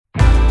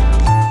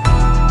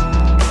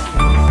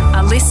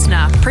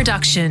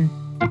production.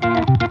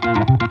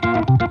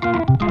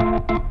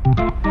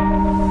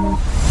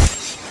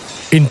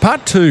 In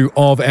part 2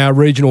 of our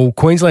Regional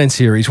Queensland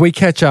series, we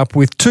catch up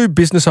with 2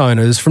 business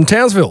owners from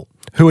Townsville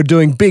who are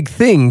doing big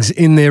things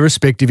in their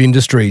respective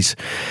industries.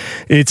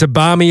 It's a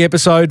balmy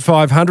episode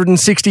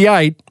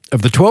 568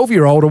 of the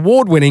 12-year-old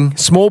award-winning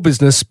Small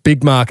Business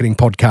Big Marketing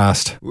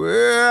podcast.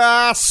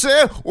 Well, I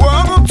said,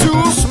 welcome to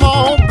a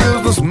small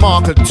business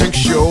marketing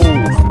show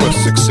where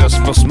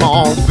successful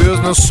small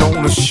business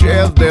owners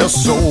share their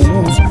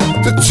souls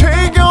to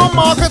take your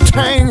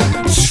marketing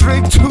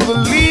straight to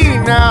the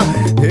lead. Now,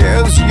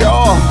 here's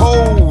your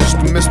host,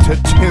 Mr.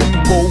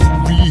 Timbo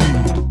Reed.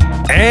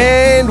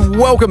 And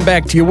welcome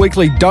back to your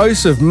weekly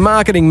dose of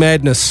marketing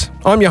madness.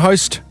 I'm your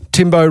host,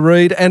 Timbo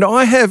Reed, and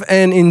I have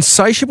an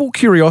insatiable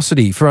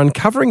curiosity for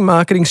uncovering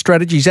marketing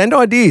strategies and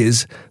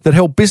ideas that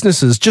help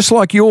businesses just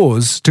like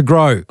yours to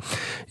grow.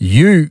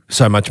 You,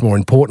 so much more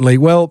importantly,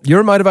 well,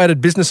 you're a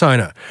motivated business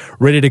owner,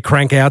 ready to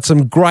crank out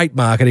some great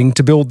marketing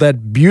to build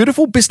that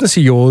beautiful business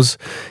of yours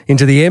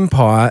into the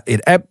empire it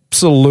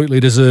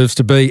absolutely deserves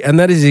to be. And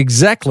that is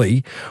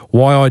exactly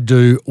why I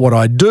do what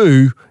I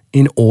do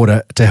in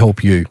order to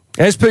help you.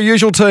 As per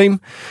usual, team,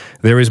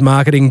 there is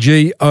marketing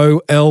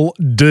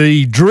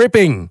GOLD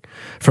dripping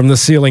from the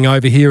ceiling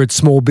over here at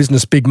Small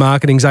Business Big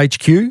Marketing's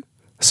HQ.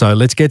 So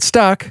let's get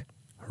stuck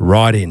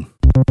right in.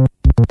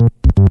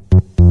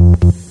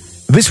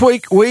 This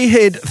week, we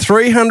head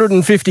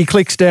 350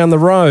 clicks down the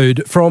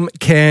road from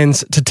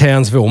Cairns to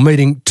Townsville,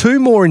 meeting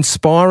 2 more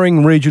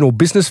inspiring regional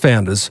business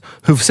founders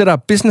who've set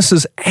up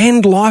businesses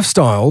and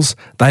lifestyles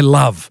they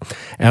love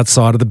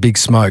outside of the big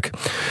smoke.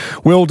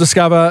 We'll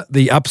discover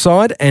the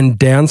upside and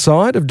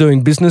downside of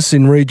doing business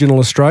in regional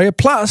Australia,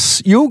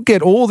 plus you'll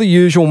get all the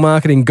usual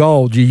marketing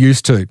gold you're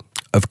used to.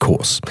 Of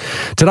course.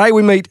 Today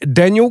we meet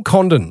Daniel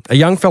Condon, a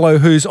young fellow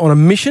who's on a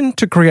mission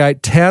to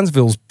create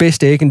Townsville's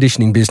best air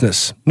conditioning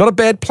business. Not a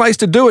bad place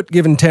to do it,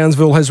 given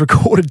Townsville has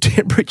recorded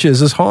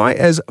temperatures as high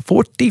as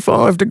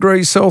 45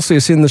 degrees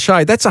Celsius in the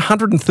shade. That's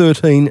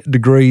 113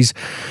 degrees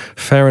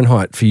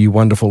Fahrenheit for you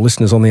wonderful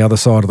listeners on the other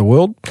side of the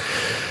world.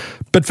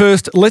 But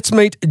first, let's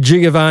meet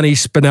Giovanni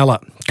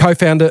Spinella,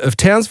 co-founder of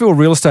Townsville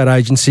real estate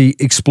agency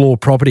Explore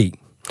Property.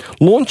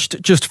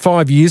 Launched just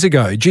 5 years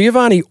ago,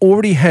 Giovanni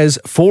already has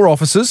 4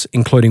 offices,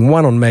 including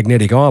one on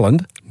Magnetic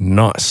Island.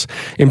 Nice.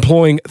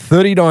 Employing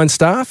 39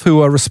 staff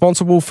who are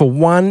responsible for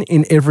 1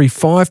 in every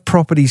 5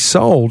 properties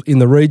sold in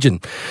the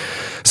region.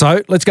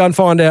 So let's go and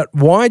find out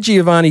why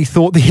Giovanni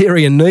thought the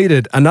area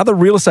needed another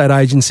real estate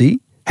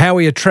agency, how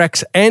he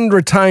attracts and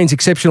retains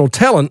exceptional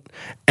talent,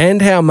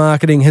 and how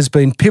marketing has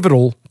been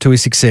pivotal to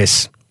his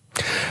success.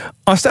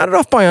 I started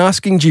off by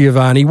asking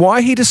Giovanni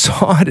why he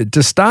decided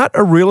to start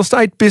a real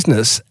estate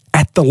business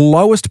at the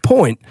lowest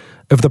point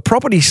of the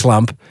property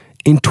slump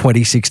in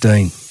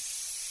 2016.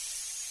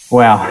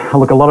 Wow.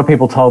 Look, a lot of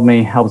people told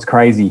me I was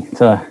crazy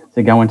to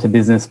go into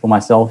business for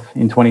myself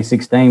in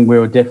 2016. We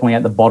were definitely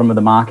at the bottom of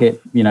the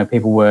market. You know,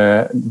 people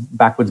were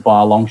backwards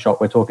by a long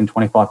shot. We're talking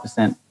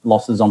 25%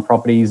 losses on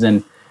properties,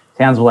 and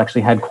Townsville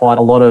actually had quite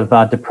a lot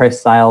of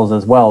depressed sales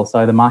as well.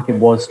 So the market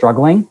was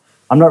struggling.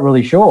 I'm not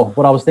really sure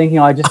what I was thinking.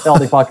 I just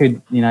felt if I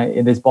could,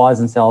 there's buyers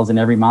and sellers in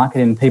every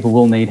market and people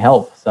will need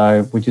help.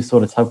 So we just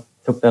sort of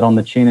took that on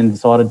the chin and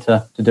decided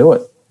to do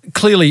it.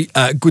 Clearly,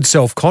 good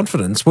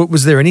self-confidence.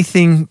 Was there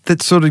anything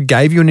that sort of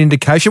gave you an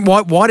indication?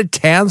 Why did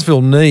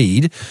Townsville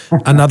need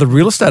another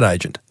real estate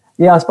agent?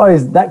 Yeah, I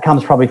suppose that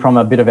comes probably from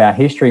a bit of our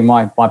history.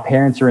 My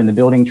parents are in the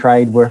building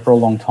trade, worked for a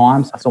long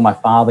time. So I saw my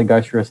father go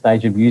through a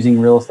stage of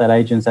using real estate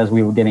agents as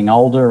we were getting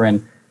older,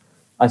 and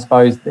I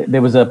suppose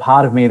there was a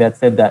part of me that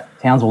said that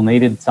Townsville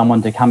needed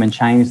someone to come and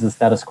change the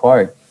status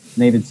quo,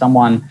 needed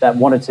someone that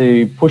wanted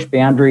to push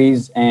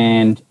boundaries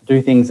and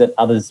do things that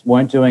others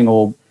weren't doing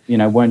or,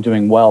 weren't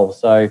doing well.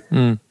 So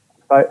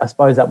I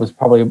suppose that was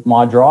probably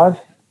my drive.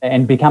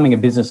 And becoming a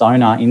business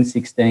owner in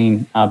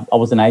 16, I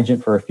was an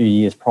agent for a few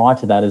years prior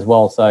to that as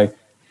well. So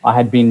I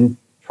had been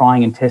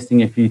trying and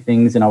testing a few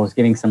things and I was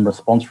getting some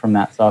response from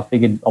that. So I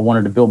figured I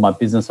wanted to build my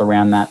business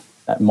around that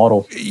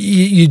model.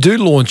 You do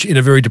launch in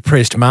a very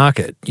depressed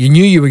market. You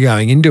knew you were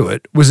going into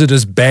it. Was it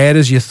as bad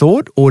as you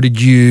thought, or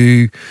did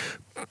you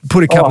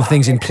put a couple of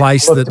things in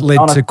place that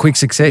led to quick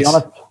success? To be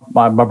honest,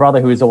 my brother,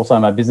 who is also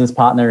my business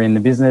partner in the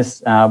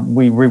business,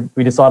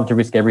 we decided to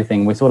risk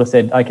everything. We sort of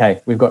said,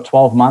 okay, we've got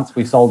 12 months.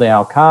 We sold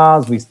our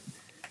cars.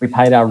 We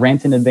paid our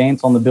rent in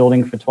advance on the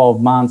building for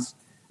 12 months.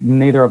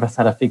 Neither of us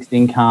had a fixed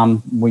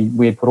income.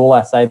 We had put all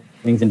our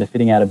savings into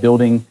fitting out a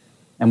building,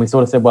 and we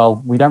sort of said,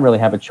 well, we don't really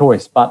have a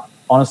choice. But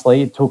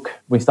honestly,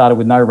 we started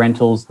with no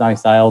rentals, no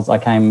sales. I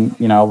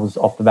was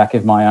off the back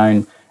of my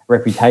own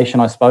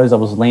reputation, I suppose. I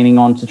was leaning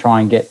on to try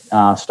and get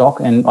stock,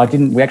 and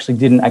we actually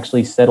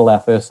didn't settle our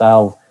first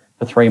sale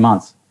for 3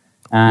 months.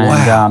 And,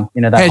 wow.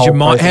 How's your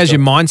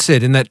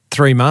mindset in that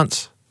 3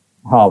 months?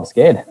 Oh, I was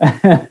scared.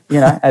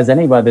 As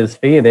anybody, there's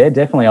fear there.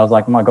 Definitely. I was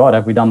like, my God,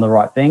 have we done the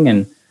right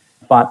thing?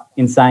 But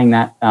in saying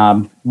that,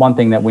 one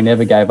thing that we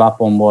never gave up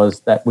on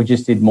was that we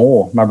just did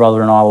more. My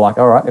brother and I were like,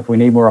 all right, if we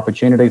need more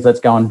opportunities, let's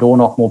go and door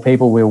knock more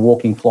people. We were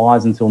walking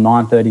flies until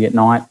 9:30 at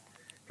night,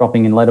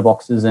 dropping in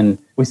letterboxes. And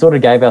we sort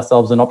of gave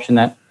ourselves an option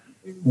that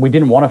we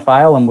didn't want to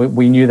fail, and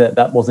we knew that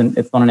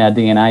it's not in our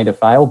DNA to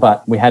fail, but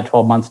we had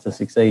 12 months to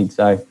succeed.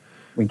 So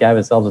we gave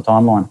ourselves a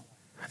timeline.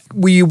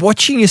 Were you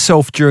watching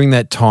yourself during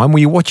that time? Were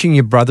you watching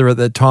your brother at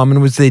that time,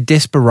 and was there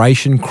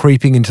desperation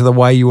creeping into the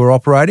way you were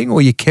operating,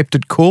 or you kept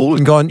it cool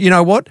and gone, you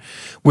know what,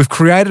 we've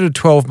created a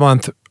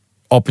 12-month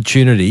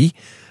opportunity,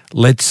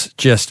 let's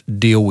just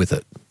deal with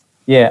it?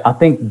 Yeah, I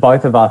think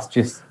both of us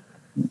just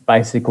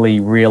basically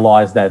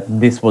realised that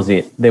this was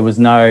it. There was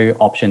no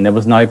option. There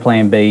was no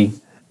plan B.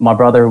 My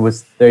brother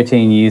was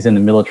 13 years in the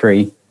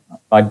military.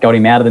 I got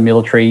him out of the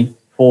military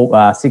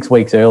 6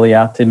 weeks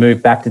earlier to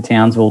move back to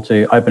Townsville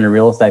to open a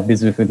real estate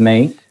business with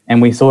me.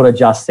 And we sort of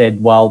just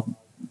said, well,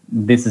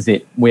 this is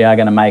it. We are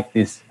going to make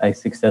this a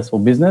successful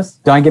business.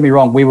 Don't get me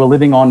wrong. We were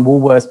living on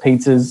Woolworths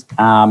pizzas.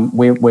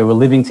 We were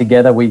living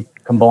together. We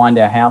combined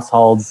our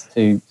households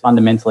to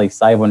fundamentally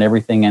save on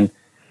everything. And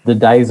the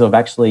days of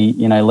actually,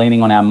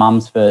 leaning on our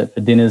mums for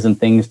dinners and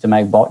things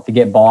to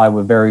get by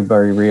were very,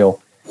 very real.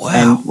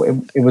 Wow.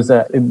 And it was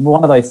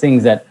one of those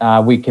things that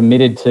we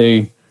committed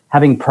to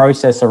having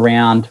process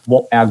around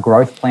what our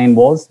growth plan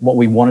was, what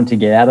we wanted to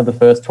get out of the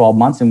first 12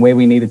 months and where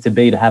we needed to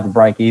be to have a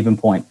break-even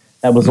point.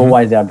 That was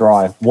always our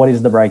drive. What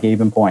is the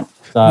break-even point?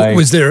 So,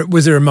 was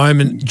there a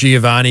moment,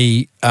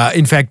 Giovanni,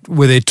 in fact,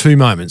 were there two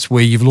moments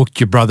where you've looked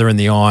your brother in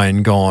the eye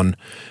and gone,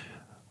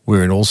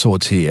 we're in all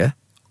sorts here,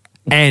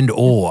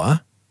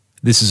 or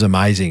this is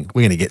amazing,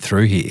 we're going to get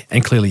through here,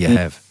 and clearly you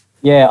have?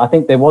 Yeah, I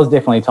think there was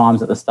definitely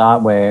times at the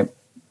start where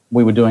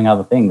we were doing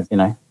other things,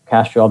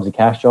 cash jobs are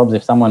cash jobs.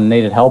 If someone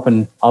needed help,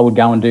 and I would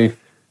go and do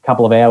a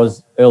couple of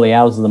hours, early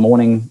hours of the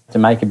morning to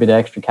make a bit of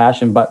extra cash.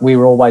 But we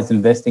were always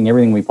investing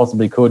everything we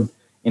possibly could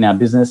in our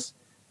business.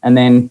 And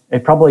then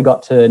it probably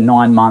got to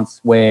 9 months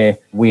where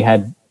we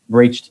had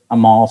reached a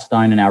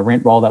milestone in our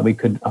rent roll that we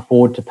could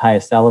afford to pay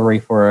a salary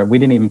for. We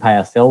didn't even pay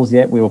ourselves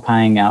yet. We were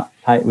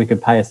we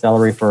could pay a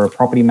salary for a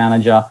property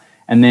manager.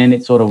 And then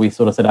we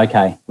sort of said,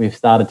 okay, we've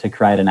started to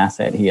create an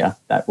asset here.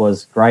 That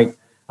was great.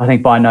 I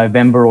think by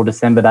November or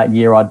December that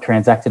year, I'd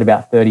transacted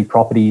about 30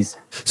 properties.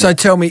 So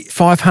tell me,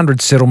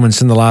 500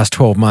 settlements in the last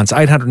 12 months,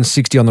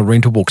 860 on the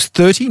rental books,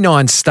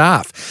 39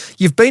 staff.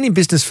 You've been in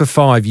business for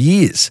 5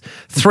 years,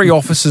 3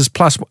 offices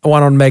plus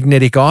one on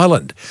Magnetic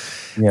Island.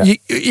 Yeah.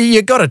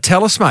 You got to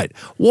tell us, mate,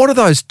 what are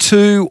those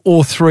 2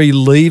 or 3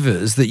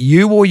 levers that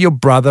you or your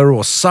brother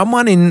or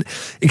someone in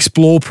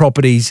Explore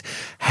Properties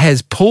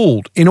has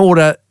pulled in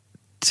order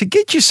to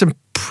get you some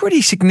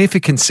pretty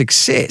significant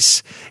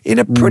success in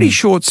a pretty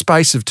short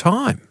space of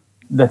time?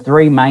 The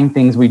 3 main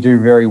things we do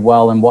very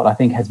well, and what I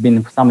think has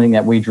been something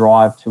that we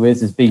drive to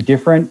is be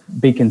different,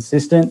 be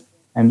consistent,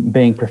 and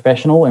being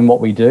professional in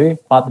what we do.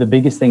 But the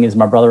biggest thing is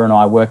my brother and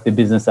I work the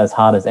business as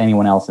hard as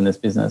anyone else in this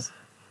business.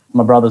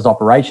 My brother's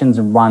operations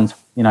and runs,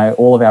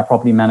 all of our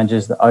property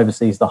managers, that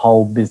oversees the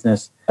whole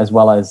business as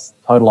well as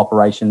total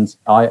operations.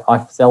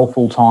 I sell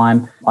full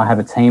time. I have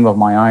a team of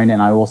my own,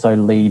 and I also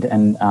lead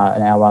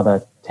our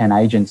other 10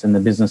 agents in the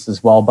business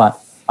as well. But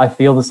I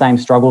feel the same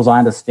struggles. I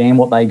understand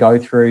what they go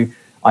through.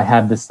 I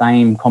have the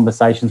same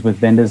conversations with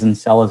vendors and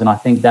sellers, and I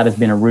think that has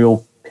been a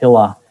real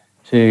pillar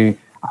to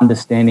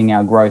understanding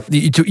our growth.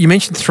 You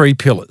mentioned 3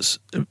 pillars.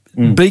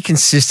 Be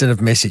consistent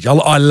of message.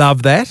 I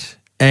love that.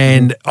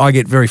 And I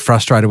get very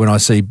frustrated when I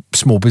see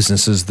small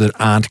businesses that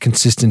aren't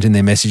consistent in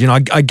their message. And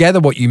I gather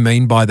what you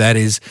mean by that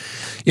is,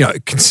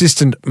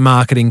 consistent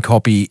marketing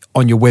copy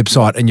on your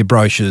website and your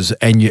brochures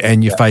and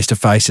your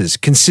face-to-faces,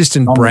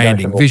 consistent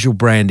branding, visual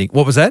branding.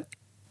 What was that?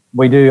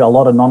 We do a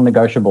lot of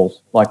non-negotiables.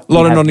 A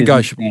lot of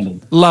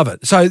non-negotiables. Love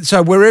it.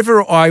 So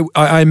wherever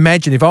I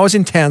imagine, if I was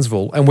in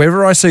Townsville and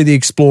wherever I see the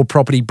Explore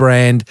Property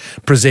brand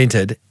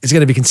presented, it's going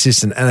to be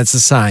consistent and it's the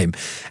same.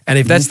 And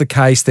if that's the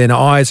case, then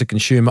I, as a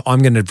consumer, I'm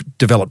going to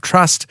develop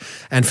trust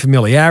and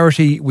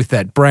familiarity with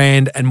that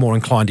brand and more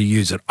inclined to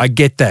use it. I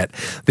get that.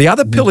 The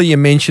other pillar you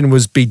mentioned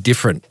was be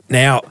different.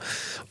 Now,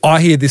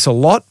 I hear this a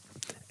lot.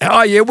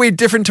 Oh, yeah, we're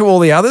different to all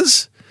the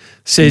others,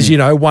 says,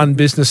 one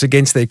business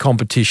against their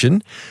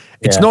competition.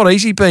 It's not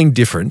easy being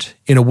different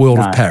in a world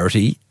of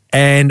parity,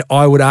 and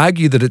I would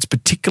argue that it's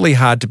particularly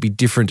hard to be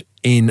different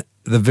in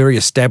the very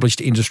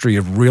established industry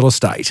of real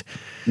estate.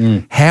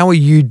 How are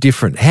you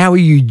different? How are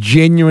you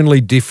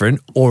genuinely different,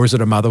 or is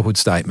it a motherhood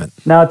statement?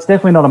 No, it's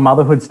definitely not a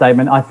motherhood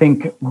statement. I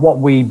think what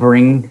we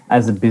bring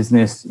as a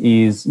business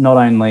is not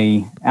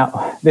only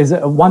there's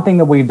one thing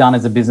that we've done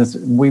as a business.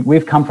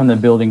 We've come from the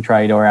building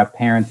trade, or our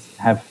parents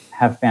have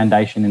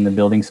foundation in the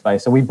building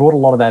space. So we brought a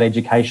lot of that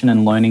education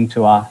and learning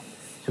to our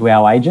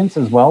agents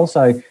as well.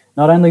 So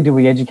not only do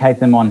we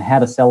educate them on how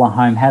to sell a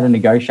home, how to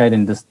negotiate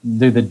and just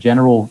do the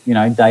general,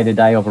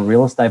 day-to-day of a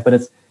real estate, but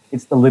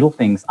it's the little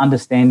things,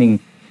 understanding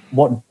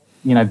what,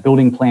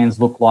 building plans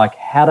look like,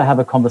 how to have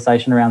a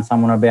conversation around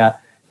someone about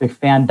the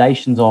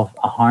foundations of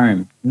a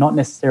home, not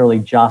necessarily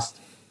just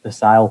the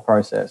sale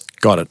process.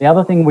 Got it. The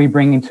other thing we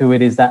bring into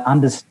it is that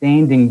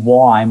understanding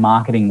why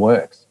marketing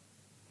works.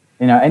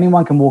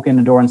 Anyone can walk in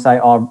the door and say,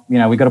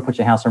 we've got to put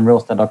your house on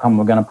realestate.com.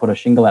 We're going to put a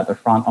shingle out the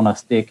front on a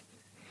stick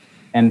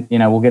and,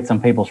 we'll get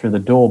some people through the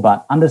door.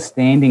 But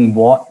understanding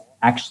what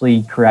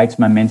actually creates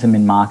momentum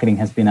in marketing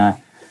has been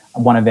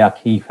one of our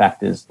key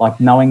factors, like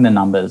knowing the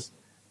numbers.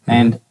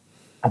 And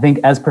I think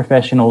as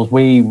professionals,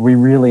 we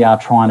really are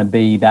trying to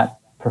be that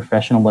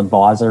professional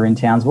advisor in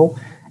Townsville.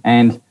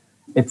 And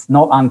it's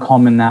not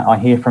uncommon that I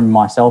hear from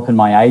myself and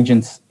my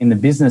agents in the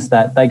business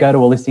that they go to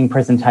a listing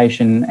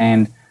presentation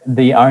and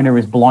the owner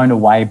is blown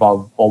away by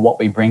what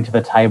we bring to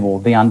the table,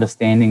 the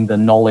understanding, the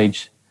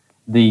knowledge,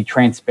 the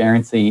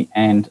transparency,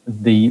 and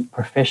the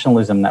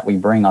professionalism that we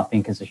bring, I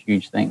think, is a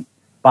huge thing.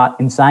 But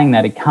in saying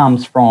that, it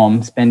comes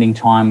from spending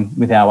time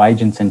with our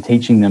agents and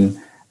teaching them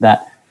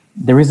that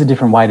there is a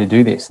different way to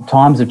do this.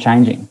 Times are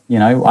changing.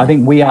 I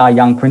think we are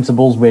young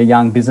principals, we're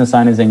young business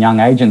owners and young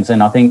agents.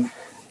 And I think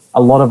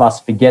a lot of us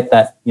forget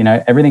that,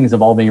 everything is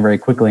evolving very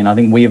quickly. And I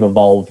think we have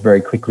evolved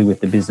very quickly with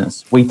the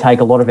business. We take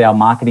a lot of our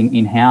marketing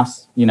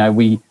in-house.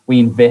 We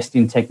invest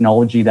in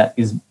technology that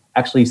is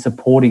actually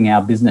supporting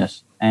our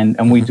business.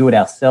 And we do it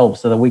ourselves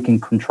so that we can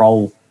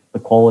control the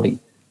quality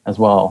as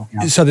well.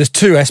 So there's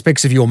two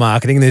aspects of your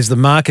marketing. There's the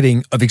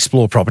marketing of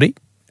Explore Property,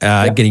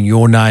 getting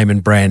your name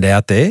and brand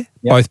out there,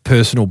 both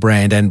personal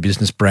brand and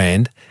business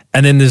brand.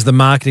 And then there's the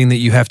marketing that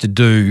you have to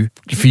do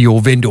for your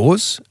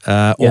vendors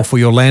or for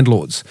your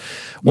landlords.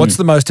 What's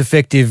the most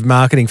effective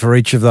marketing for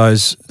each of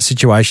those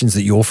situations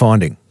that you're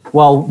finding?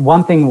 Well,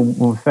 one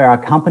thing for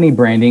our company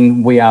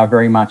branding, we are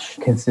very much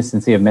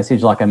consistency of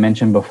message, like I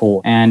mentioned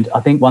before. And I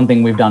think one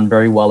thing we've done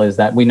very well is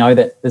that we know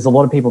that there's a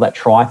lot of people that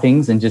try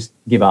things and just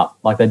give up.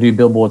 Like they do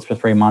billboards for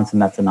 3 months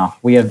and that's enough.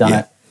 We have done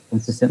it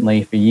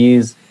consistently for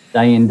years,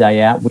 day in,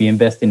 day out. We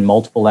invest in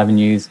multiple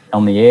avenues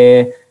on the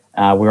air.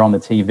 We're on the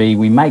TV.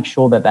 We make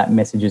sure that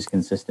message is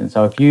consistent.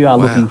 So if you are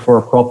looking for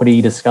a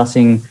property,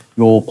 discussing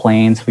your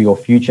plans for your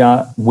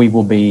future, we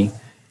will be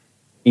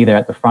either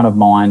at the front of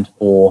mind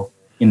or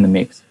in the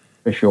mix.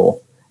 For sure.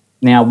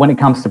 Now, when it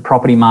comes to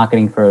property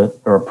marketing for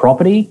a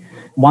property,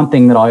 one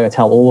thing that I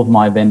tell all of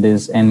my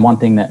vendors and one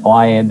thing that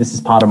this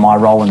is part of my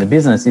role in the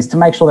business is to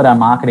make sure that our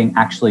marketing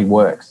actually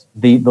works.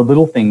 The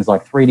little things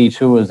like 3D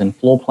tours and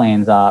floor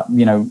plans are,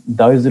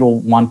 those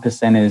little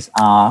 1%ers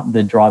are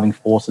the driving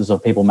forces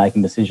of people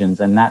making decisions.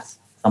 And that's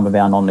some of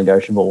our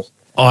non-negotiables.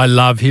 I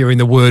love hearing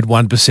the word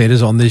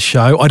 1%ers on this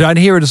show. I don't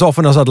hear it as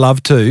often as I'd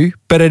love to,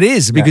 but it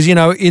is because, in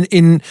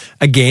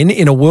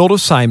a world of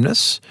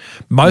sameness,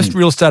 most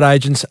real estate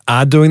agents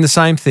are doing the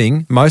same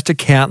thing. Most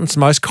accountants,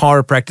 most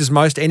chiropractors,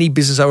 most any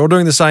business are all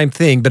doing the same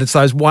thing, but it's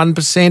those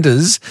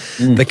 1%ers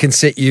that can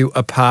set you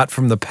apart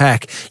from the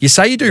pack. You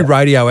say you do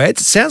radio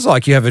ads. It sounds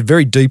like you have a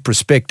very deep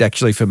respect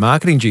actually for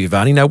marketing,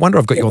 Giovanni. No wonder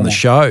I've got you on the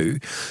show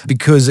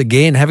because,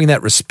 again, having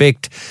that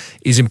respect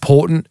is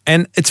important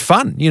and it's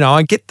fun.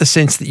 I get the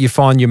sense that you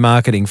find your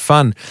marketing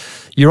fun.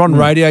 You're on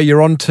radio,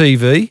 you're on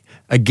TV.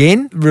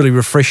 Again, really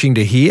refreshing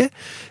to hear.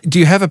 Do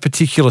you have a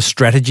particular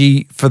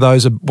strategy for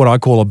those what I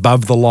call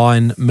above the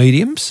line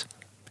mediums?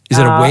 Is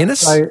it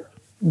awareness?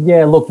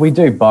 Look, we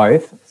do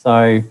both.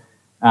 So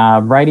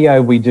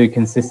radio, we do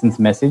consistent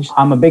message.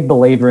 I'm a big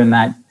believer in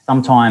that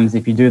sometimes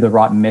if you do the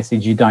right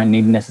message, you don't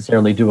need to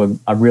necessarily do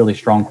a really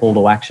strong call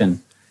to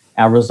action.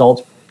 Our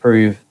results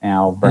prove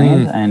our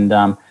brand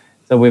and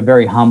so we're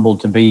very humbled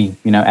to be,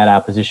 at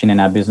our position in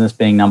our business,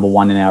 being number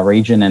one in our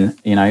region. And,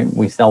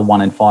 we sell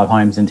 1 in 5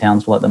 homes in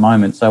Townsville at the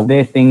moment. So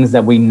they're things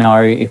that we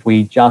know if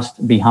we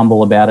just be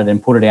humble about it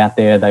and put it out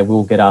there, they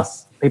will get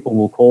us. People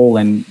will call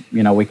and,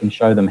 we can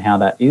show them how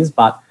that is.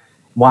 But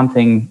one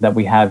thing that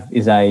we have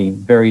is a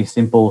very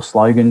simple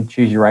slogan,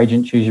 choose your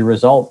agent, choose your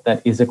result,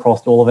 that is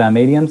across all of our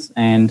mediums.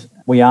 And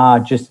we are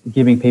just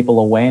giving people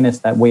awareness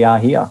that we are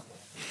here.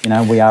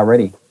 We are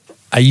ready.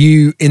 Are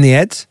you in the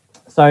ads?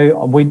 So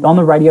on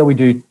the radio, we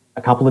do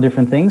a couple of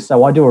different things.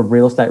 So I do a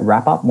real estate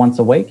wrap-up once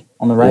a week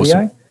on the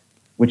radio,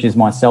 which is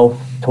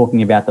myself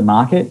talking about the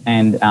market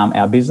and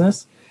our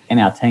business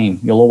and our team.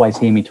 You'll always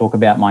hear me talk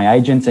about my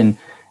agents, and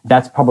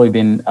that's probably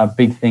been a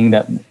big thing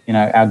that,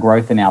 our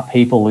growth in our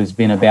people has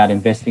been about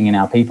investing in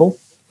our people.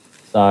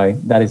 So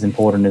that is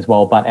important as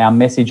well. But our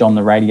message on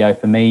the radio,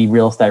 for me,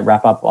 real estate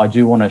wrap-up, I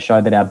do want to show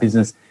that our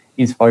business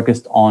is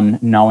focused on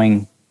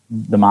knowing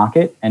the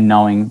market and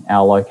knowing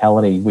our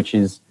locality, which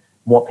is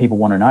what people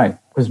want to know.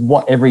 Because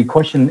every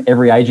question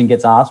every agent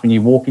gets asked when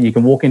you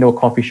can walk into a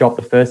coffee shop,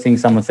 the first thing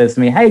someone says to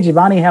me, "Hey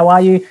Giovanni, how are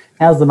you?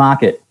 How's the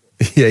market?"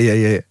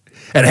 Yeah.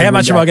 And how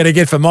much am I going to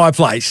get for my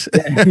place?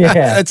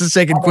 That's the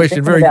second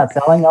question. Very about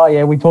selling. Oh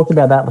yeah, we talked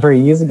about that 3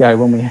 years ago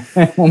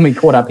when we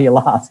caught up here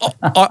last.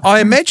 I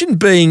imagine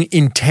being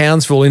in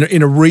Townsville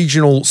in a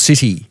regional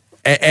city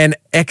and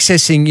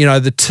accessing,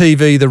 the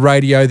TV, the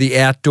radio, the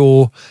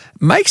outdoor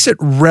makes it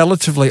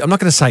relatively, I'm not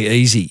going to say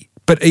easy,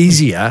 but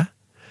easier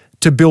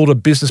to build a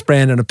business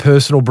brand and a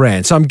personal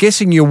brand. So I'm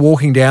guessing you're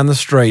walking down the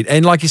street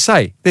and like you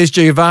say, there's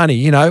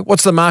Giovanni,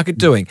 what's the market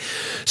doing?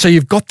 So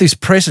you've got this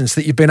presence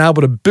that you've been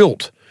able to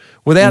build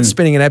without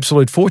spending an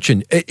absolute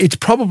fortune. It's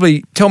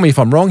probably, tell me if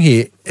I'm wrong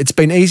here, it's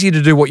been easier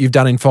to do what you've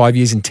done in 5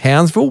 years in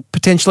Townsville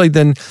potentially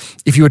than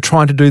if you were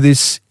trying to do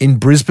this in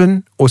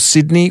Brisbane or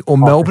Sydney or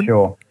Melbourne?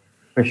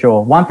 For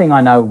sure. One thing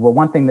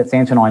that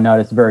Santa and I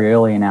noticed very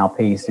early in our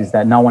piece is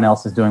that no one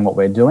else is doing what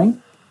we're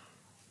doing.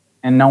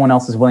 and no one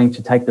else is willing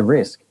to take the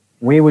risk.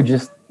 We were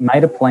just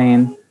made a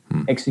plan,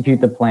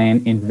 execute the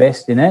plan,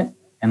 invest in it,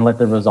 and let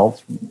the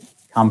results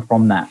come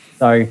from that.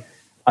 So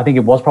I think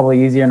it was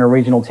probably easier in a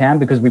regional town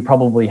because we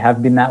probably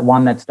have been that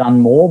one that's done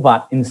more.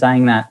 But in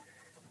saying that,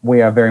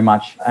 we are very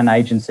much an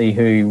agency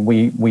who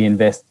we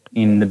invest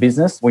in the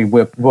business. We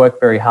work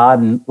very hard,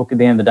 and look, at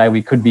the end of the day,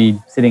 we could be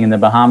sitting in the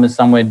Bahamas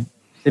somewhere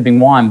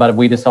sipping wine, but if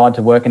we decide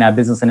to work in our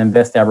business and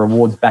invest our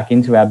rewards back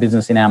into our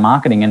business in our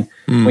marketing, and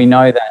we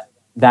know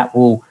that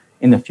will,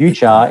 in the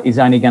future, is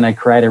only going to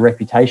create a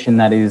reputation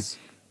that is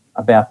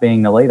about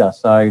being the leader.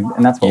 So,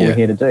 and that's what we're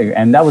here to do.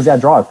 And that was our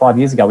drive 5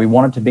 years ago. We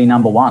wanted to be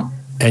number one.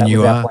 And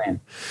you are.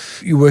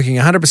 You're working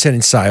 100%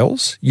 in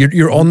sales.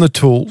 You're on the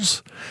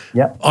tools.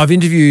 Yep. I've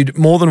interviewed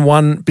more than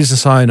one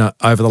business owner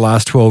over the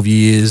last 12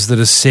 years that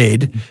has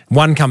said,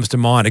 one comes to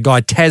mind, a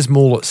guy, Taz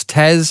Maulis.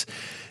 Taz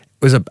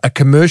was a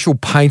commercial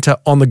painter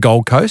on the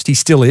Gold Coast. He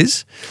still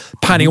is,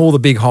 painting all the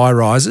big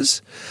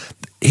high-rises.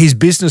 His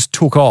business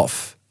took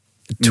off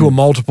to a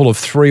multiple of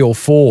 3 or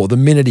 4 the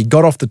minute he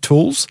got off the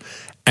tools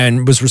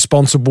and was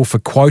responsible for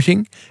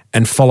quoting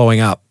and following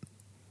up.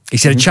 He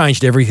said it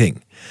changed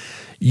everything.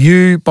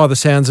 You, by the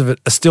sounds of it,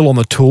 are still on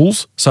the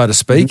tools, so to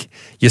speak.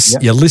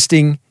 You're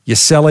listing, you're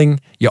selling,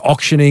 you're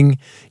auctioning,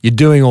 you're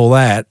doing all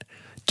that.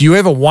 Do you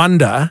ever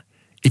wonder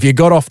if you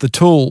got off the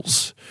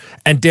tools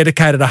and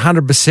dedicated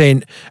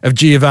 100% of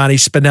Giovanni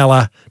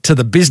Spinella to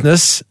the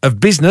business of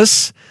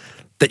business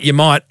that you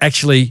might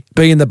actually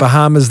be in the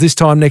Bahamas this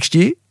time next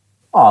year?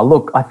 Oh,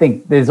 look, I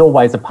think there's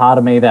always a part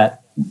of me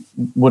that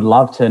would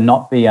love to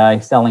not be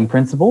a selling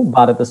principal,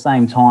 but at the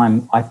same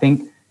time, I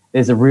think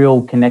there's a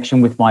real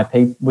connection with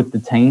with the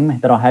team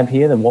that I have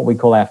here, that what we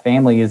call our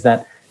family, is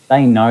that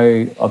they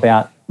know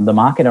about the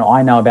market and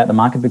I know about the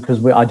market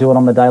because I do it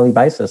on a daily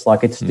basis.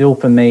 Like, it's still,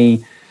 for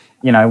me,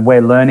 you know,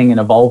 we're learning and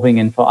evolving,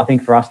 and I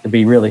think for us to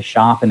be really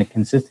sharp and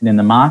consistent in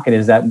the market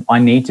is that I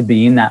need to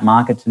be in that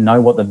market to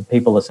know what the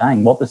people are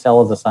saying, what the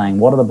sellers are saying,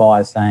 what are the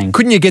buyers saying.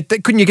 Couldn't you get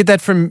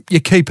that from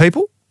your key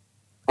people?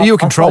 Are you a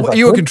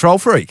control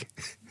freak?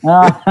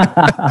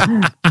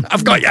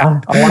 I've got you.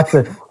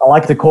 I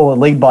like to call it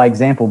lead by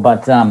example,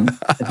 but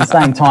at the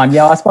same time,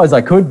 I suppose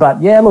I could.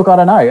 But look, I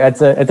don't know.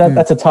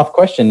 That's a tough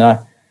question.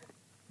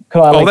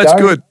 Could I let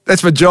go? Good.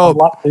 That's my job.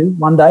 I'd love to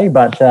one day,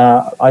 but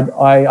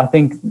I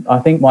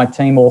think my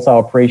team also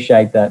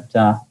appreciate that.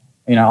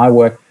 I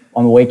work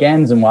on the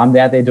weekends and I'm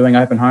out there doing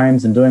open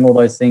homes and doing all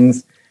those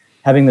things,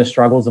 having the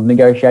struggles of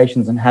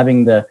negotiations and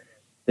having the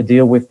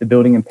deal with the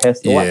building and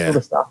pest. All that sort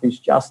of stuff is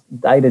just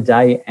day to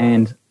day,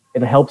 and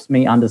it helps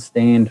me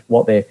understand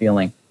what they're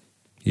feeling.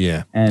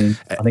 Yeah. And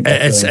I think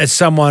as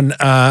someone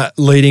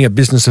leading a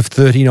business of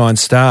 39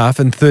 staff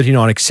and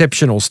 39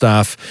 exceptional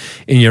staff,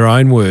 in your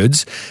own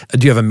words,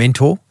 do you have a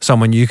mentor,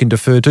 someone you can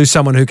defer to,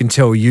 someone who can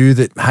tell you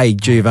that, hey,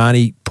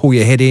 Giovanni, pull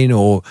your head in,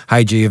 or,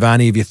 hey,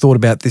 Giovanni, have you thought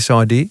about this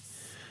idea?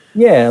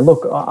 Yeah,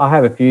 look, I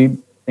have a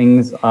few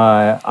things.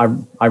 I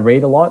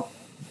read a lot.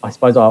 I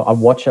suppose I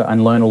watch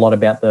and learn a lot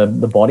about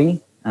the body.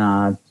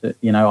 I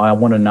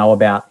want to know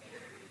about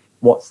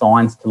what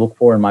signs to look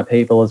for in my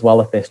people as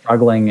well if they're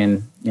struggling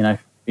and,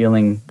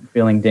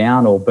 feeling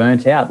down or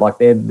burnt out. Like,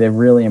 they're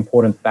really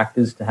important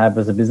factors to have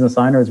as a business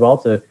owner as well,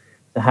 to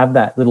have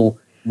that little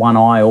one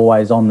eye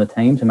always on the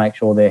team to make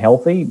sure they're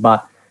healthy.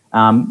 But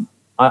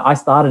I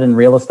started in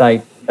real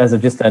estate as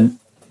just a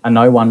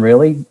no one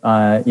really,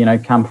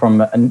 come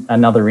from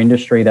another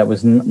industry that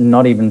was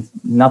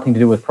nothing to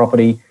do with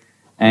property.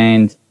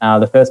 And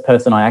the first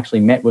person I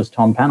actually met was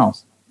Tom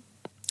Panos.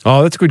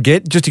 Oh, that's a good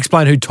get. Just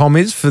explain who Tom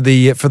is for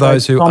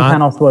those who aren't.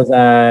 Tom Panos was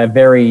a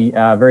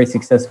very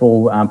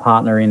successful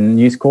partner in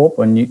News Corp,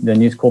 the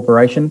News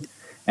Corporation,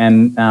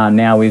 and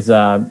now is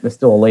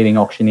still a leading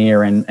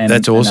auctioneer and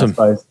that's awesome. And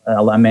I suppose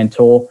a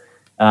mentor.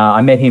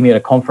 I met him at a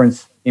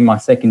conference in my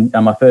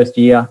first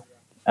year.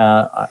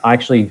 I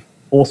actually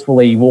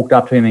forcefully walked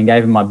up to him and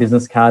gave him my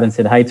business card and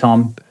said, "Hey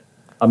Tom,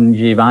 I'm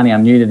Giovanni.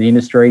 I'm new to the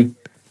industry.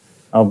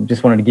 I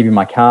just wanted to give you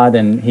my card."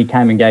 And he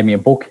came and gave me a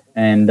book,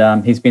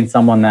 and he's been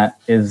someone that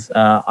is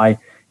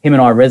him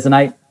and I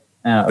resonate.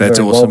 That's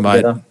very awesome, well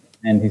together, mate.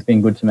 And he's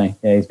been good to me.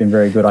 Yeah, he's been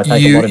very good. I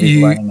take a lot of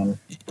his learning.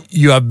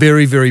 You are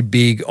very, very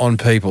big on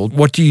people.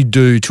 What do you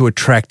do to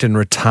attract and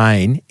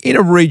retain in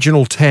a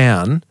regional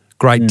town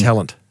great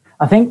talent?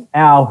 I think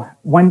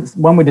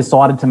when we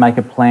decided to make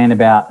a plan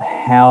about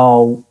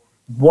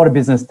what a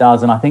business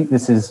does, and I think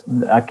this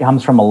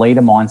comes from a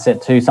leader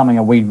mindset too, something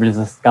that we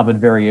discovered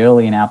very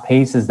early in our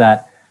piece, is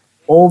that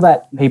all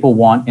that people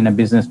want in a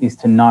business is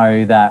to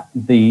know that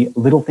the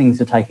little things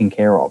are taken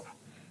care of.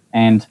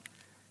 And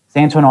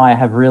Santo and I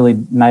have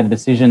really made a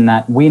decision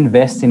that we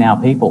invest in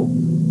our people.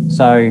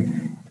 So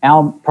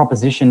our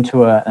proposition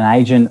to an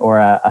agent or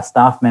a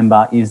staff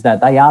member is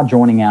that they are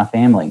joining our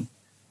family.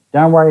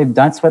 Don't worry,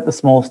 don't sweat the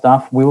small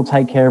stuff. We will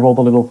take care of all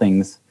the little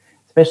things,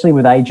 especially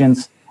with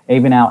agents.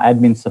 Even our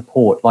admin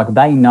support, like,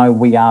 they know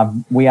we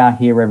are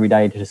here every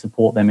day to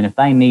support them. And if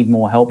they need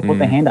more help, put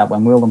their hand up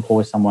and we'll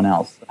employ someone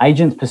else.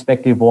 Agents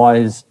perspective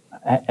wise,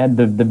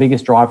 the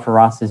biggest drive for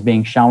us is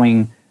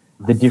showing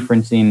the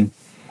difference in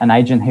an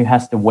agent who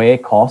has to wear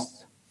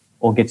costs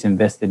or gets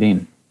invested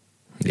in.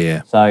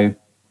 Yeah. So,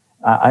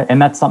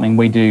 and that's something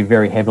we do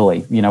very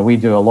heavily. You know, we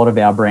do a lot of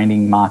our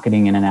branding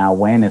marketing and our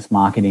awareness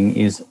marketing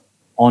is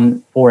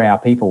for our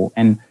people.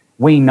 And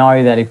we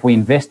know that if we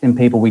invest in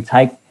people, we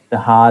take the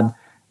hard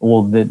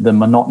or the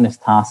monotonous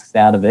tasks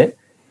out of it,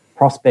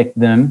 prospect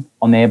them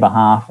on their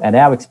behalf at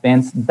our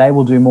expense, they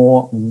will do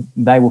more,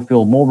 they will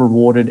feel more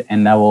rewarded,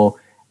 and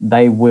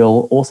they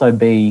will also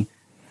be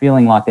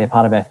feeling like they're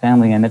part of our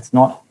family, and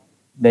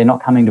they're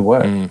not coming to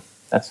work.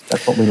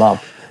 That's what we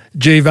love.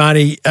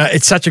 Giovanni,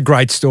 it's such a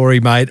great story,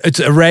 mate. It's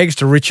a rags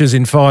to riches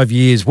in 5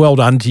 years. Well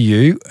done to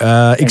you.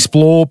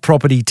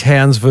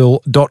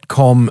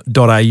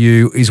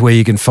 ExplorePropertyTownsville.com.au is where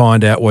you can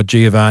find out what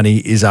Giovanni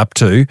is up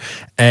to.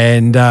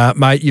 And,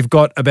 mate, you've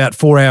got about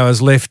 4 hours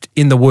left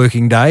in the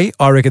working day.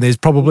 I reckon there's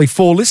probably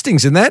 4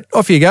 listings in that.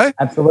 Off you go.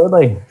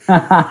 Absolutely.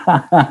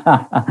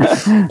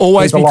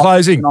 Always be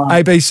closing.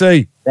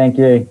 ABC. Thank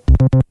you.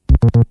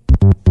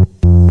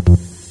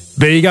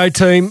 There you go,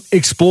 team.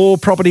 Explore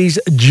Properties,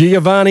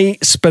 Giovanni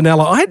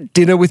Spinella. I had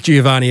dinner with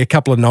Giovanni a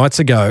couple of nights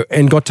ago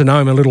and got to know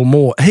him a little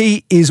more.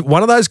 He is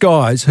one of those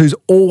guys who's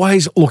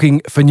always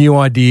looking for new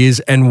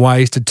ideas and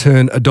ways to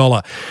turn a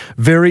dollar.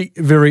 Very,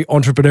 very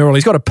entrepreneurial.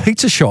 He's got a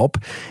pizza shop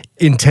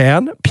in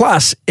town.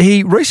 Plus,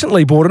 he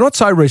recently bought, not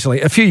so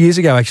recently, a few years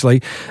ago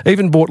actually,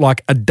 even bought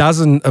like a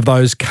dozen of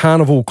those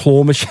carnival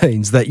claw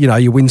machines that, you know,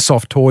 you win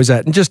soft toys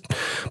at, and just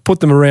put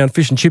them around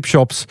fish and chip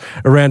shops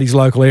around his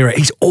local area.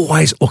 He's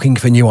always looking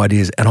for new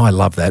ideas, and I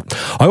love that.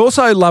 I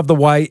also love the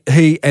way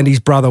he and his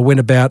brother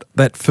went about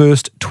that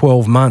first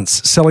 12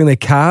 months. Selling their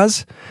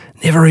cars,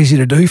 never easy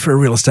to do for a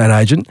real estate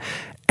agent,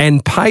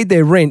 and paid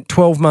their rent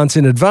 12 months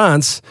in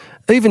advance,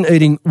 even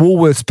eating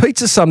Woolworths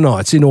pizza some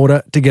nights in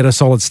order to get a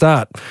solid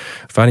start.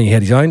 Funny, he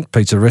had his own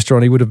pizza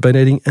restaurant. He would have been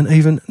eating an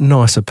even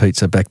nicer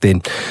pizza back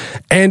then.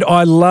 And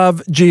I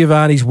love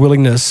Giovanni's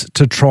willingness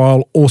to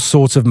trial all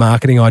sorts of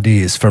marketing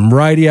ideas, from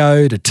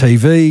radio to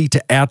TV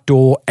to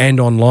outdoor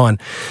and online.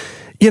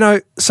 You know,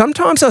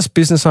 sometimes us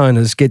business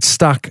owners get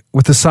stuck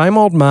with the same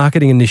old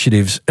marketing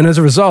initiatives and as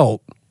a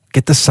result,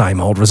 get the same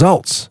old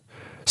results.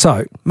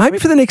 So maybe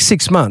for the next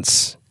 6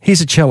 months, here's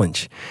a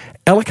challenge.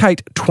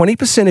 Allocate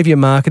 20% of your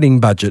marketing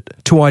budget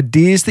to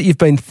ideas that you've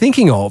been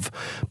thinking of,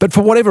 but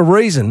for whatever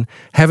reason,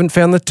 haven't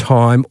found the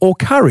time or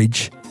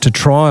courage to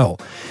trial.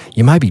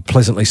 You may be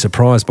pleasantly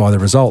surprised by the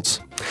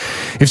results.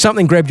 If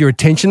something grabbed your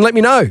attention, let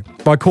me know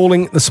by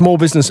calling the Small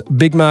Business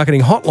Big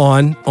Marketing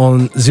Hotline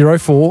on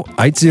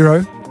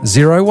 0480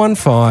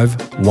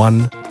 015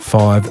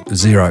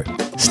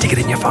 150. Stick it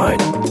in your phone.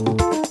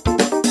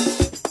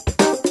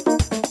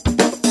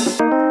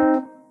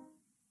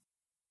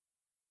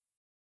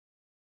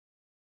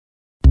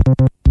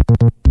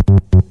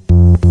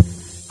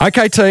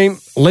 Okay, team,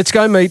 let's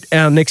go meet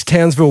our next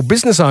Townsville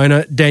business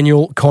owner,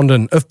 Daniel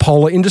Condon of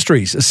Polar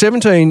Industries, a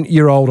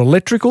 17-year-old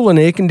electrical and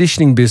air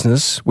conditioning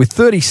business with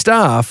 30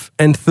 staff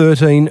and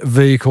 13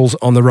 vehicles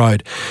on the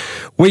road.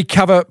 We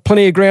cover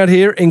plenty of ground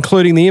here,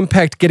 including the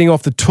impact getting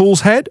off the tools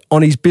had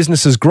on his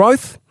business's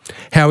growth,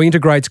 how he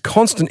integrates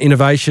constant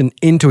innovation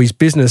into his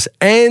business,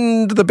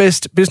 and the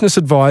best business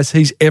advice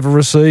he's ever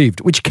received,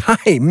 which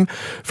came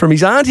from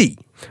his auntie.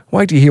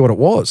 Wait till you hear what it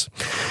was.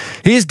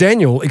 Here's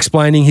Daniel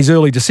explaining his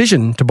early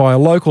decision to buy a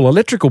local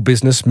electrical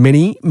business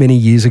many, many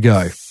years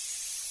ago.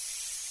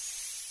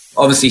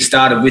 Obviously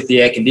started with the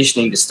air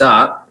conditioning to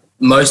start.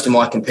 Most of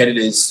my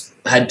competitors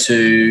had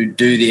to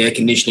do the air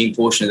conditioning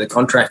portion of the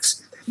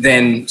contracts,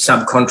 then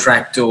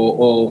subcontract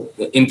or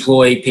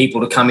employ people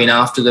to come in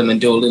after them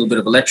and do a little bit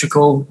of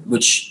electrical,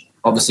 which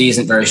obviously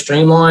isn't very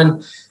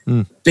streamlined.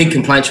 Big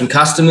complaints from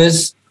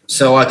customers.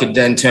 So I could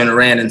then turn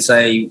around and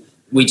say,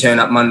 we turn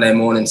up Monday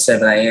morning,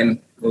 7 a.m,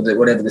 or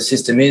whatever the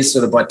system is,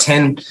 sort of by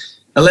 10,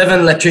 11,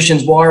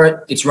 electricians wire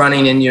it, it's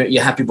running, and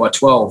you're happy by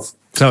 12.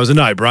 So it was a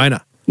no-brainer.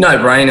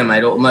 No-brainer,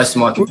 mate. Most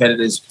of my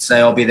competitors say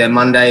I'll be there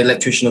Monday,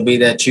 electrician will be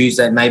there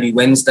Tuesday, maybe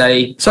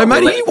Wednesday. So,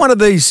 mate, are you one of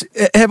these,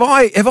 have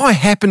I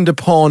happened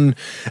upon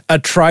a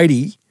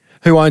tradie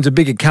who owns a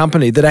bigger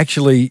company that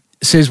actually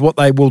says what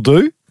they will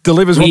do,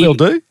 delivers what they'll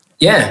do?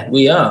 Yeah,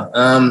 we are.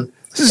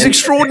 This is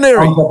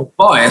extraordinary. I'm not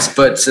biased,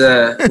 but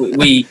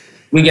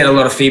we get a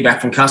lot of feedback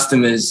from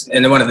customers,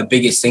 and one of the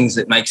biggest things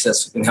that makes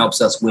us and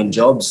helps us win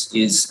jobs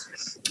is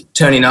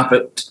turning up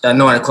at a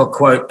 9 o'clock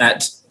quote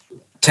at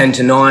 10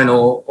 to 9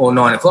 or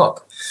 9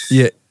 o'clock.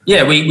 Yeah.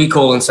 Yeah, we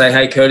call and say,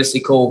 hey, courtesy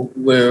call,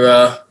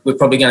 we're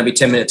probably going to be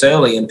 10 minutes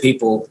early, and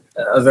people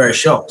are very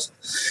shocked.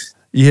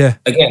 Yeah.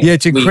 Again, yeah,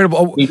 it's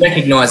incredible. We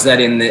recognise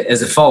that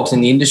as a fault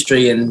in the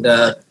industry, and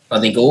I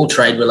think all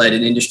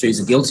trade-related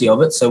industries are guilty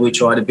of it, so we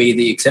try to be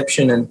the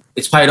exception, and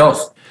it's paid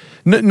off.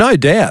 No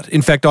doubt.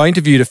 In fact, I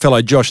interviewed a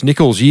fellow, Josh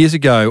Nichols, years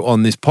ago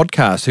on this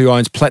podcast, who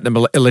owns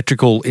Platinum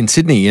Electrical in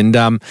Sydney, and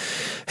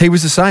he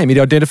was the same. He'd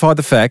identified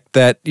the fact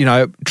that, you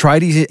know,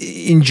 tradies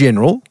in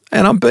general,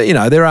 and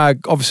there are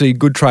obviously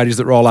good tradies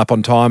that roll up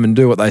on time and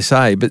do what they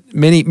say, but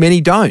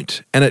many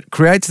don't, and it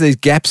creates these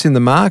gaps in the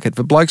market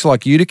for blokes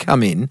like you to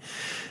come in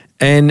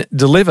and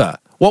deliver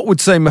what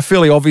would seem a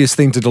fairly obvious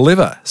thing to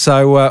deliver.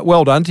 So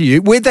well done to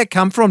you. Where'd that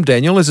come from,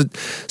 Daniel? Is it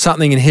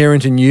something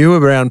inherent in you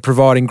around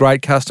providing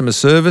great customer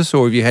service,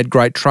 or have you had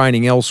great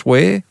training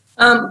elsewhere?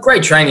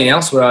 Great training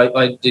elsewhere.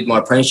 I did my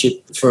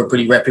apprenticeship for a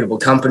pretty reputable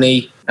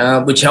company,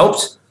 which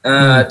helped.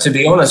 To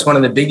be honest, one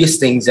of the biggest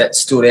things that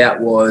stood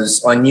out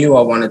was I knew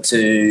I wanted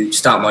to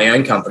start my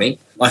own company.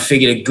 I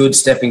figured a good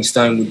stepping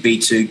stone would be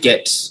to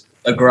get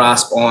a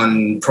grasp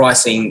on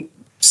pricing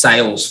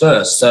sales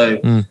first. So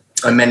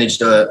I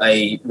managed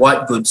a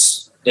white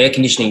goods air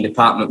conditioning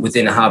department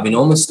within a Harvey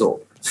Norman store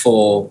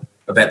for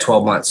about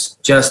 12 months,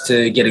 just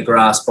to get a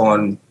grasp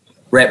on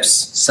reps,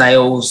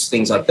 sales,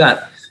 things like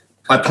that.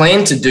 I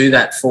planned to do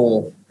that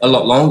for a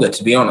lot longer,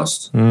 to be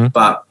honest,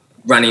 but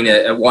running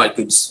a white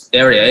goods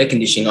area air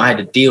conditioning, I had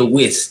to deal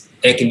with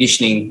air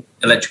conditioning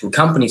electrical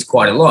companies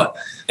quite a lot.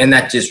 And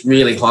that just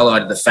really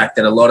highlighted the fact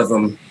that a lot of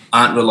them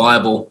aren't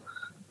reliable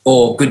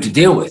or good to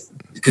deal with,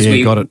 because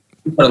we got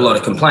a lot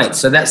of complaints.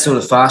 So that sort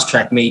of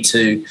fast-tracked me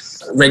to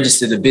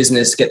register the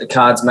business, get the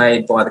cards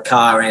made, buy the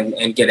car,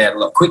 and get out a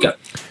lot quicker,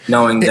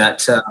 knowing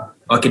that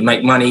I could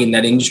make money in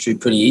that industry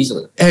pretty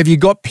easily. Have you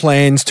got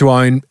plans to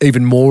own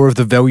even more of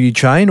the value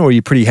chain, or are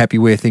you pretty happy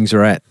where things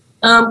are at?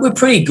 We're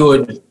pretty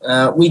good.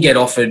 We get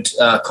offered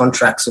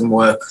contracts and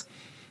work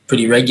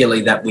pretty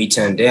regularly that we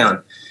turn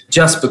down,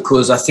 just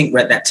because I think we're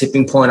at that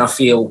tipping point. I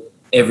feel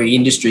every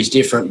industry is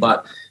different,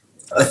 but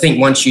I think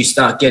once you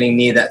start getting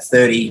near that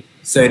 30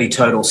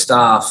 total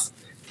staff,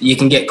 you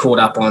can get caught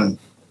up on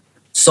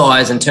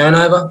size and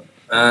turnover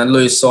and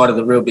lose sight of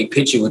the real big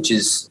picture, which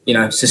is,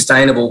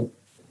 sustainable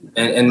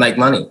and make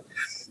money.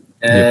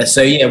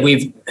 So,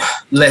 we've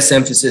less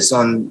emphasis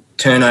on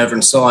turnover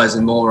and size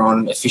and more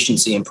on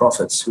efficiency and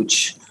profits,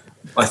 which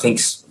I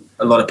think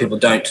a lot of people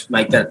don't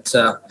make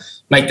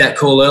that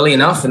call early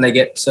enough, and they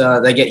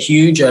get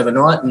huge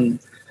overnight, and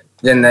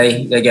then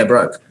they go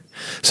broke.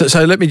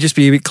 So let me just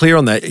be a bit clear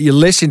on that. You're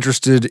less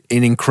interested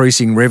in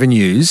increasing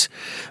revenues,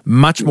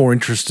 much more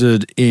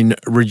interested in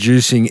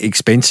reducing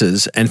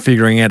expenses and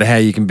figuring out how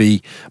you can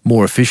be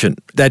more efficient.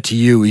 That to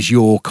you is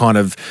your kind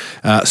of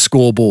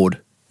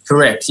scoreboard.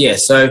 Correct, yeah.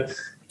 So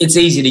it's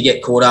easy to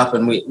get caught up,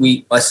 and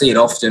I see it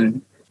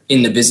often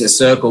in the business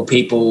circle,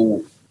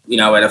 people,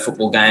 at a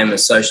football game, a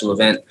social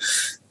event,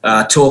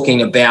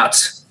 talking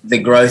about the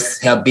growth,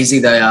 how busy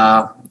they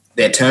are,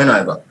 their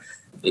turnover.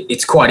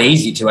 It's quite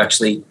easy to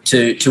actually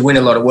to win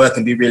a lot of work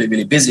and be really,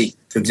 really busy.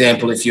 For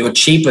example, if you're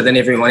cheaper than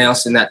everyone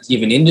else in that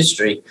given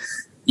industry,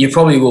 you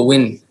probably will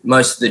win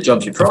most of the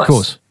jobs you price. Of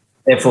course.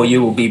 Therefore,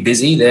 you will be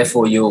busy.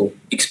 Therefore, you'll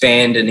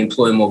expand and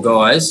employ more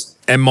guys.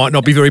 And might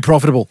not be very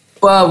profitable.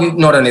 Well,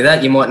 not only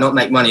that, you might not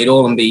make money at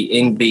all and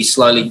be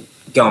slowly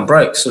going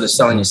broke, sort of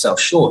selling yourself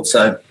short.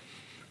 So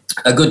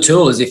a good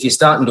tool is, if you're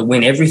starting to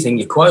win everything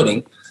you're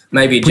quoting,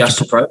 maybe adjust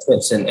the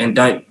process and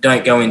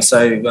don't go in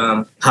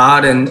so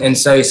hard and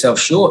sell yourself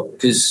short,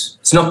 because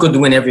it's not good to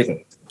win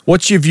everything.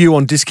 What's your view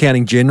on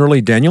discounting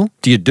generally, Daniel?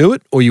 Do you do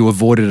it, or you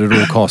avoid it at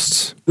all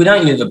costs? We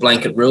don't use a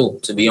blanket rule,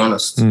 to be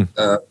honest.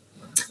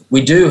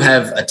 We do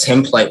have a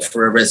template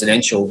for a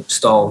residential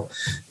style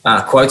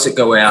quotes that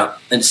go out,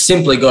 and it's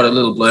simply got a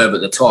little blurb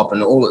at the top,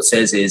 and all it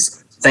says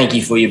is, "Thank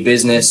you for your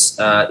business.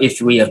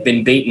 If we have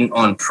been beaten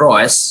on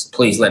price,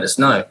 please let us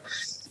know."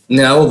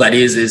 Now, all that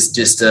is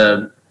just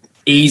a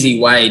easy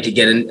way to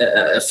get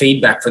a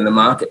feedback from the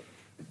market.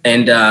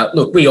 And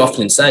look, we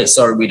often say,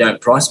 sorry, we don't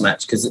price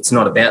match, because it's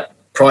not about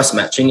price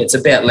matching. It's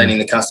about letting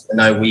the customer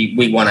know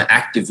we want to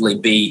actively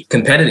be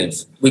competitive.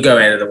 We go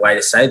out of the way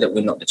to say that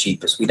we're not the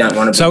cheapest. We don't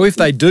want to be. So if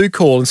they do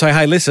call and say,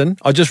 hey, listen,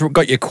 I just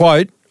got your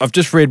quote, I've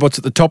just read what's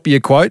at the top of your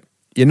quote,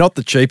 you're not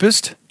the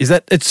cheapest, is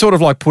that, it's sort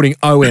of like putting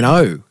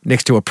O&O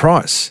next to a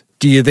price.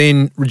 Do you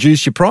then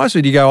reduce your price,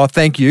 or do you go, oh,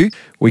 thank you,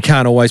 we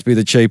can't always be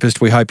the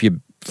cheapest, we hope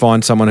you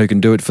find someone who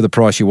can do it for the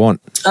price you want?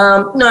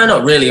 No,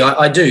 not really.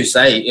 I do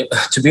say,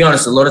 to be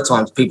honest, a lot of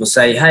times people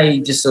say,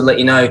 hey, just to let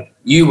you know,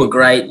 you were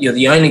great. You're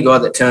the only guy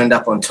that turned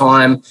up on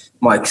time.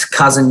 My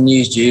cousin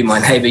used you. My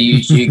neighbour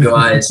used you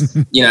guys.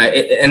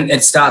 And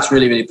it starts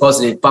really, really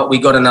positive. But we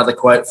got another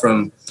quote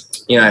from,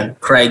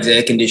 Craig's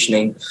Air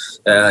Conditioning.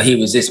 He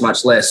was this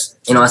much less.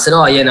 And I said,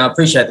 I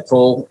appreciate the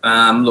call.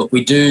 Look,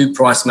 we do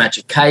price match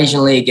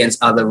occasionally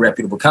against other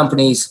reputable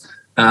companies.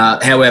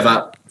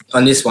 However,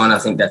 on this one, I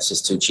think that's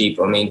just too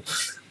cheap. I mean,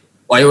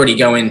 I already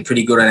go in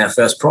pretty good on our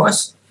first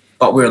price,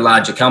 but we're a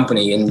larger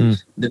company. And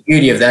the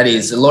beauty of that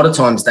is, a lot of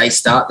times they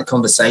start the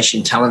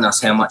conversation telling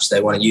us how much they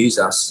want to use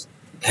us,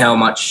 how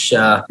much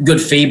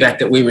good feedback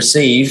that we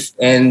receive,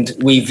 and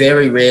we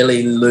very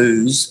rarely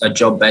lose a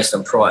job based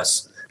on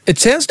price. It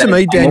sounds to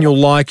me, Daniel,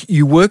 like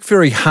you work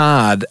very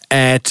hard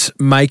at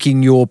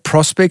making your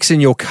prospects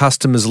and your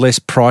customers less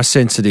price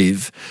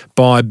sensitive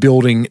by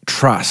building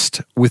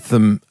trust with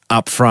them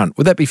up front.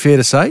 Would that be fair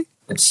to say?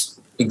 It's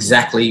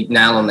exactly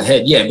nail on the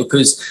head, yeah,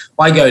 because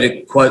I go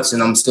to quotes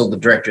and I'm still the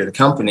director of the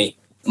company.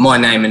 My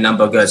name and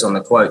number goes on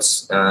the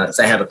quotes. If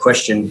they have a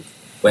question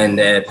when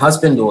their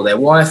husband or their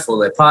wife or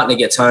their partner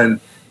gets home,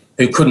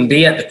 who couldn't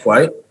be at the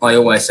quote, I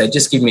always say,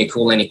 just give me a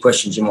call, any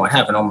questions you might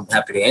have, and I'm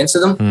happy to answer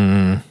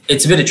them.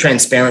 It's a bit of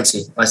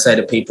transparency. I say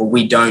to people,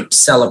 we don't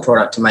sell a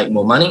product to make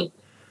more money.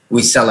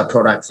 We sell a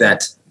product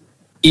that,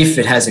 if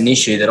it has an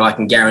issue, that I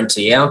can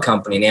guarantee our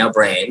company and our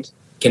brand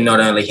can not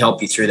only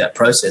help you through that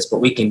process, but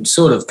we can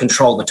sort of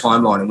control the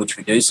timeline in which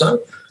we do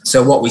so.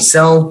 So what we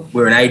sell,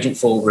 we're an agent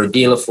for, we're a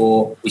dealer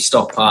for, we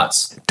stock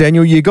parts.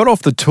 Daniel, you got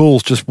off the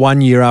tools just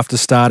 1 year after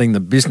starting the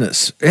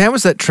business. How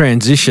was that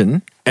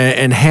transition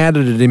and how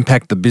did it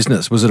impact the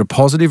business? Was it a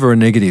positive or a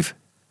negative?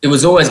 It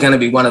was always going to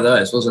be one of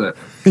those, wasn't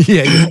it?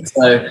 Yeah.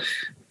 So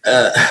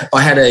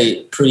I had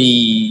a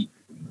pretty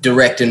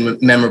direct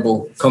and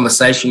memorable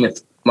conversation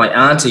with my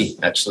auntie,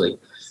 actually.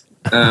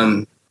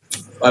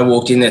 I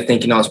walked in there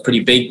thinking I was pretty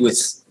big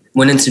with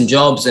winning some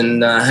jobs,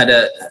 and had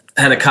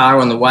a car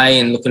on the way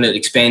and looking at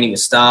expanding the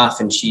staff.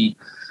 And she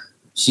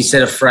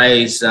said a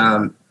phrase,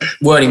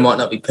 wording might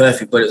not be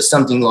perfect, but it was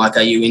something like,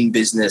 are you in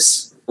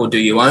business or do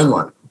you own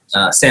one?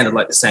 Sounded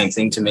like the same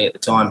thing to me at the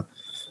time.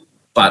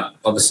 But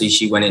obviously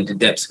she went into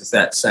depth with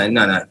that, saying,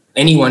 no,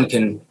 anyone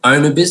can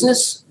own a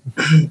business.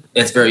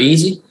 That's very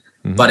easy.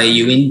 But are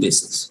you in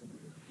business?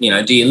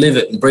 Do you live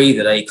it and breathe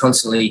it? Are you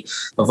constantly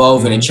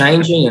evolving and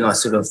changing? And I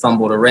sort of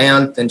fumbled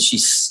around. Then she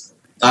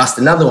asked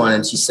another one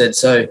and she said,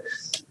 so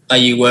are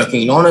you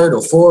working on it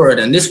or for it?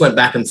 And this went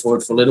back and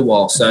forward for a little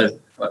while. So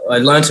I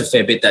learned a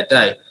fair bit that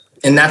day.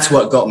 And that's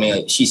what got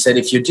me. She said,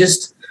 if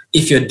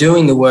you're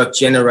doing the work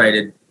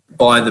generated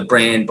by the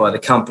brand, by the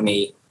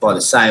company, by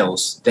the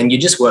sales, then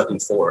you're just working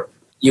for it.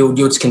 You'll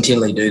just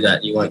continually do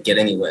that. You won't get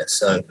anywhere.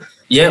 So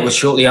yeah, it was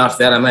shortly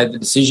after that I made the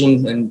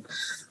decision and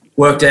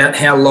worked out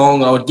how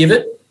long I would give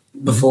it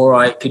before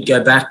I could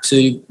go back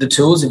to the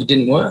tools if it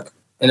didn't work.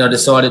 And I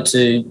decided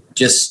to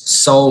just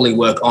solely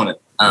work on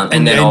it.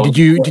 And did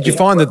you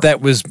find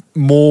that was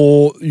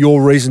more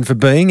your reason for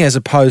being as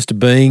opposed to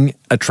being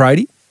a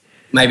tradie?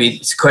 Maybe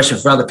it's a question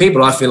for other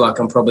people. I feel like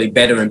I'm probably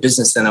better in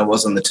business than I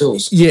was on the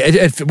tools. Yeah,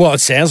 it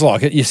sounds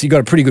like it. Yes, you've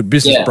got a pretty good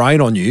business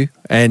brain on you.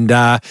 And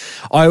I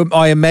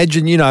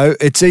imagine,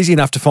 it's easy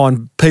enough to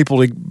find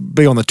people to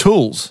be on the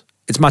tools.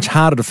 It's much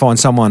harder to find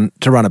someone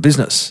to run a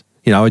business,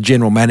 a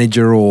general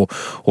manager or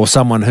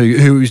someone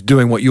who's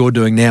doing what you're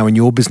doing now in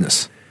your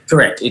business.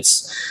 Correct.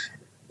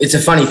 It's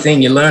a funny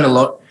thing. You learn a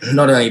lot,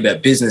 not only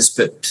about business,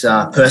 but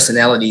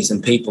personalities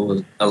and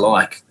people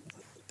alike.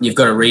 You've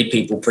got to read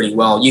people pretty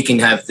well. You can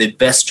have the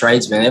best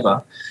tradesman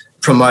ever,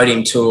 promote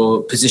him to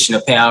a position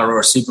of power or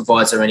a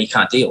supervisor, and he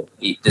can't deal.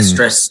 The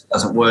stress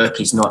doesn't work.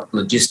 He's not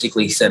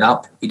logistically set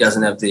up. He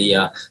doesn't have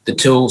the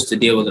tools to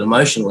deal with it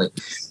emotionally.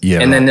 Yeah.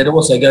 And then it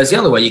also goes the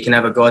other way. You can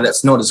have a guy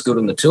that's not as good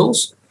on the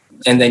tools,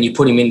 and then you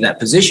put him in that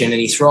position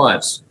and he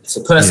thrives. It's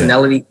a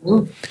personality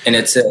thing, and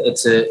it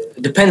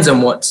depends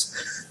on what,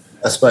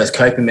 I suppose,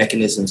 coping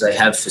mechanisms they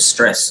have for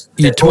stress.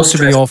 You talked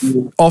to me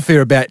off air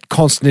about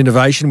constant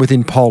innovation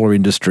within Polar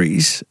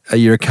Industries.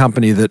 You're a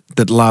company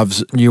that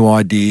loves new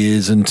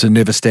ideas and to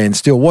never stand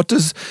still. What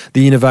does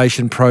the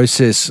innovation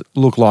process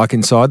look like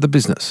inside the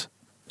business?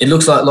 It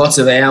looks like lots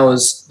of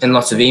hours and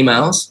lots of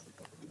emails,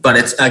 but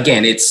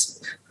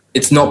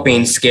it's not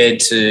being scared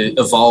to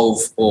evolve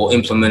or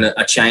implement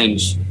a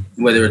change,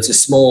 whether it's a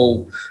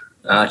small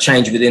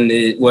change within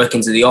the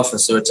workings of the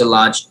office or it's a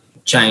large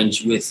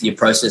change with your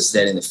processes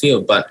out in the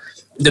field. But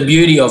the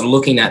beauty of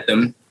looking at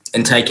them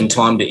and taking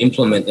time to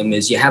implement them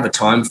is you have a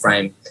time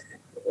frame,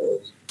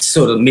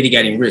 sort of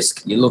mitigating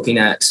risk. You're looking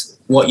at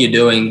what you're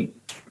doing,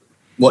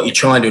 what you're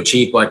trying to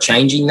achieve by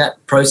changing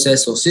that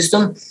process or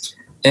system.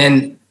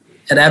 And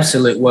at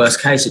absolute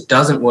worst case, it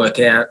doesn't work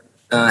out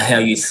how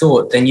you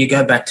thought, then you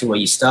go back to where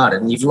you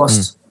started and you've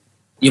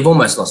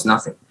almost lost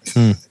nothing.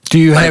 Do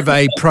you have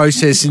a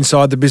process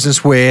inside the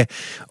business where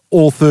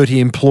all 30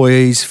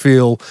 employees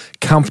feel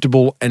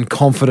comfortable and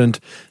confident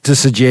to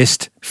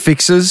suggest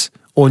fixes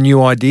or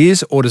new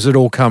ideas, or does it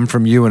all come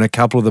from you and a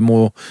couple of the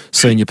more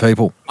senior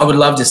people? I would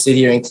love to sit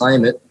here and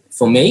claim it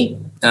for me,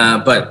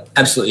 but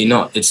absolutely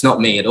not. It's not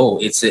me at all.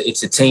 It's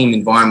a team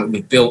environment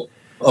we've built.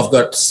 I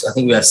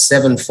think we have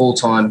 7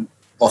 full-time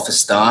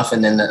office staff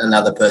and then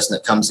another person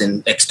that comes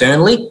in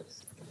externally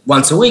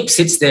once a week,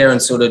 sits there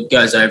and sort of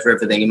goes over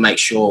everything and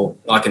makes sure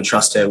I can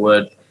trust her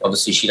word.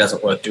 Obviously, she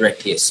doesn't work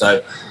direct here.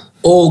 So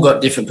all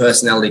got different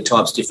personality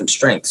types, different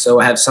strengths. So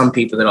I have some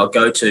people that I'll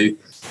go to.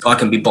 I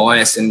can be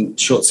biased and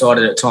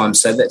short-sighted at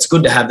times. So that's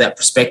good to have that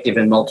perspective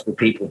and multiple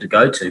people to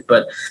go to.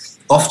 But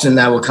often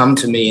they will come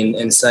to me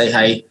and say,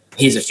 hey,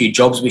 here's a few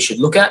jobs we should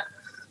look at.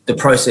 The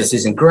process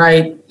isn't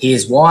great.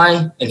 Here's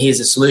why. And here's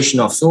a solution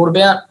I've thought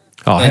about.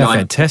 Oh, how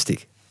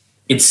fantastic.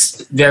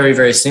 It's very,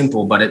 very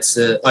simple, but it's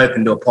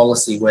open to a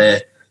policy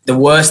where the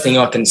worst thing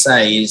I can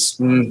say is,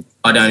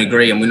 I don't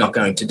agree and we're not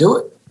going to do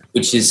it,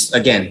 which is,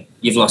 again,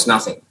 you've lost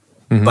nothing.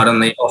 Mm-hmm. But on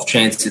the off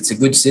chance it's a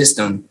good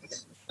system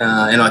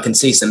and I can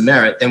see some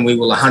merit, then we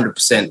will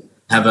 100%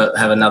 have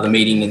another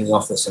meeting in the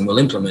office and we'll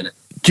implement it.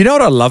 Do you know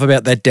what I love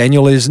about that,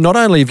 Daniel, is not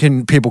only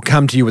can people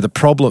come to you with a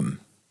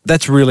problem,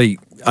 that's really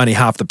only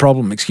half the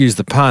problem, excuse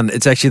the pun.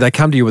 It's actually they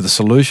come to you with a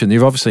solution.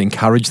 You've obviously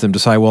encouraged them to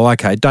say, well,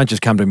 okay, don't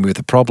just come to me with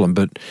a problem,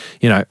 but,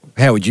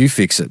 how would you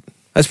fix it?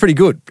 That's pretty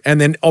good. And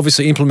then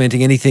obviously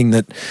implementing anything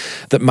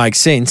that makes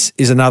sense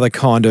is another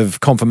kind of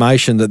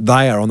confirmation that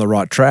they are on the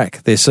right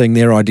track. They're seeing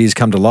their ideas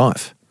come to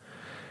life.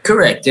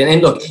 Correct.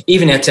 And look,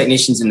 even our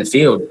technicians in the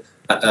field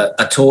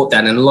are taught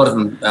that, and a lot of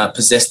them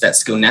possess that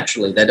skill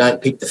naturally. They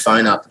don't pick the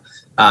phone up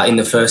in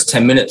the first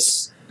 10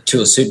 minutes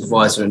to a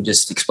supervisor and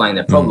just explain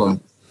their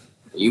problem.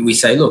 We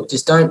say, look,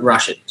 just don't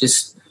rush it.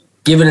 Just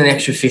give it an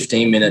extra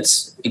 15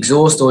 minutes,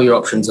 exhaust all your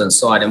options on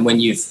site, and when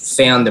you've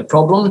found the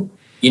problem,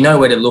 you know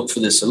where to look for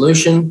the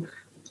solution,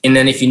 and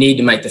then if you need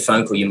to make the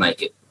phone call, you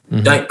make it.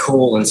 Mm-hmm. Don't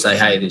call and say,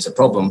 hey, there's a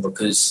problem,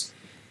 because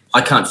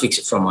I can't fix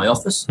it from my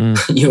office.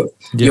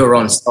 You're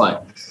on site.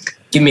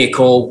 Give me a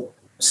call,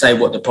 say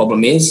what the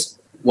problem is,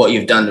 what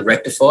you've done to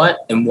rectify it,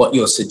 and what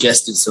your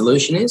suggested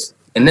solution is,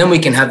 and then we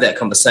can have that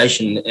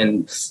conversation,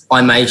 and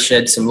I may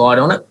shed some light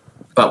on it,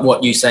 but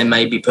what you say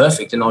may be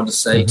perfect, and I'll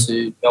just say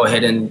to go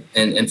ahead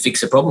and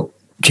fix the problem.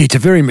 Gee, it's a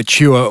very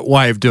mature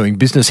way of doing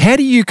business. How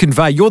do you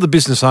convey, you're the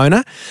business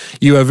owner,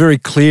 you are very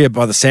clear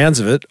by the sounds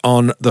of it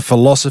on the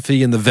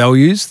philosophy and the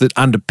values that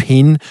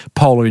underpin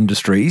Polar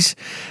Industries.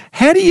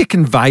 How do you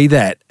convey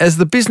that as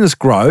the business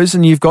grows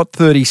and you've got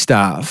 30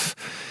 staff?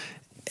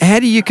 How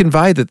do you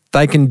convey that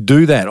they can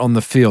do that on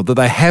the field, that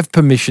they have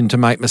permission to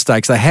make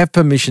mistakes, they have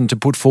permission to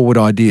put forward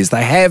ideas,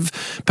 they have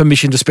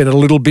permission to spend a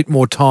little bit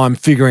more time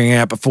figuring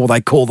out before they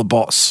call the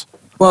boss?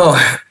 Well,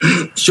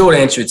 short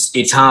answer,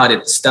 it's hard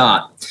at the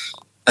start.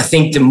 I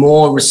think the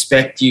more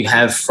respect you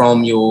have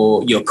from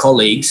your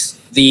colleagues,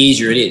 the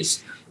easier it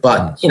is.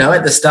 But,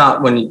 at the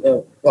start, when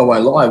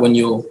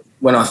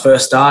I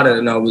first started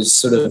and I was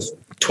sort of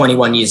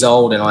 21 years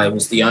old and I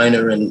was the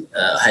owner and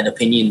had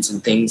opinions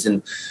and things,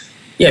 and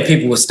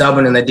people were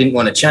stubborn and they didn't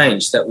want to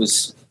change.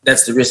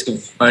 That's the risk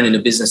of owning a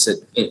business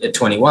at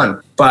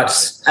 21. But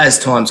as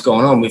time's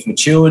gone on, we've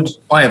matured.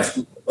 I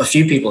have a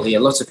few people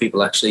here, lots of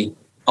people actually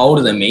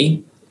older than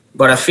me,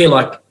 but I feel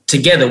like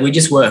together we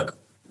just work.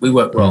 We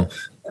work well.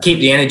 Keep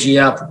the energy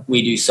up.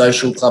 We do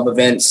social club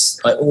events.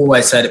 I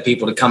always say to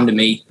people to come to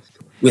me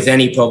with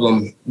any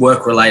problem,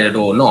 work-related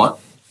or not.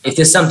 If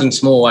there's something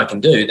small I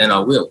can do, then I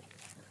will.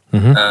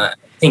 Mm-hmm. I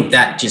think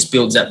that just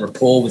builds that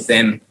rapport with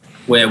them,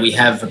 where we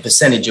have a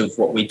percentage of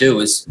what we do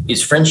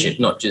is friendship,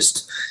 not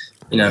just,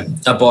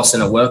 a boss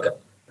and a worker.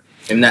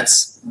 And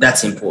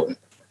that's important.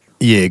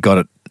 Yeah, got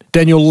it.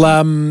 Daniel,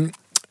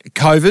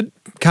 COVID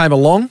came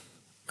along.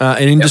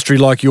 An industry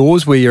like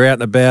yours, where you're out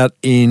and about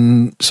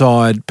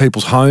inside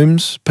people's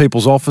homes,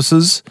 people's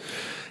offices,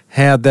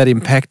 how'd that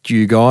impact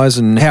you guys,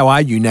 and how are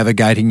you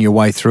navigating your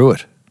way through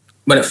it?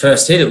 When it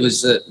first hit, it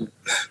was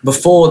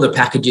before the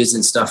packages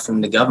and stuff from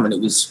the government.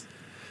 It was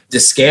the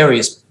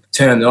scariest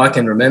term that I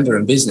can remember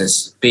in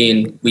business,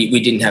 being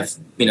we didn't have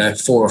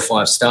 4 or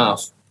 5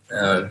 staff.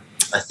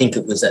 I think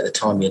it was at the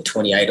time we had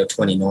 28 or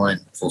 29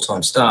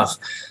 full-time staff.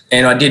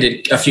 And I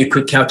did a few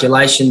quick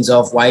calculations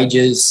of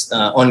wages,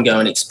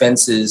 ongoing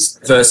expenses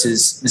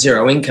versus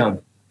zero income.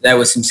 There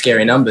were some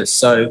scary numbers.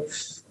 So,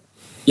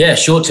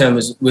 short term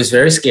was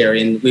very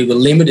scary, and we were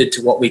limited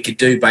to what we could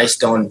do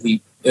based on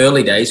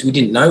early days. We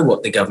didn't know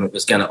what the government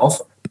was going to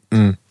offer.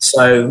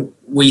 So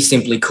we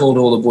simply called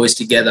all the boys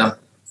together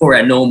for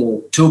our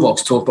normal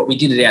toolbox talk, but we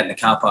did it out in the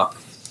car park.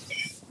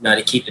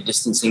 To keep the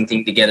distancing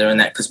thing together and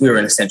that, because we were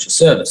an essential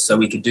service, so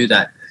we could do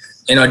that.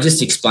 And I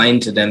just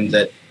explained to them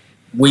that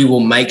we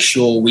will make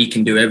sure we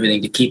can do everything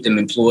to keep them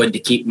employed, to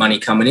keep money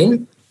coming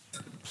in.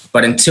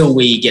 But until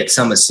we get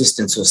some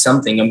assistance or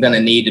something, I'm going to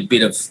need a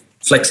bit of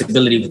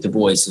flexibility with the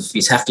boys. If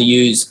you have to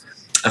use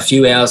a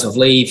few hours of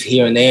leave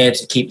here and there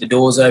to keep the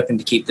doors open,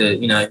 to keep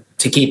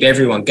to keep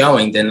everyone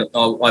going, then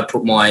I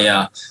put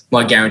my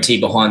guarantee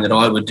behind that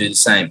I would do the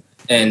same.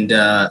 And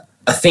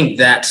I think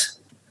that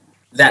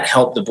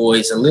helped the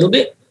boys a little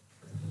bit.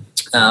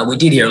 We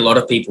did hear a lot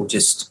of people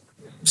just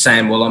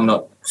saying, well, I'm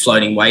not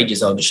floating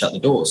wages, I'll just shut the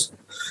doors.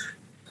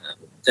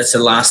 That's the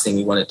last thing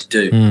we wanted to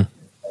do.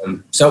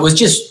 So it was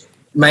just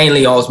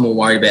mainly I was more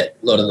worried about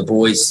a lot of the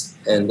boys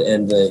and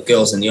the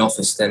girls in the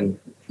office than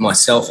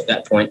myself at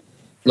that point.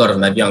 A lot of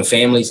them had young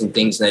families and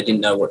things, and they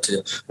didn't know what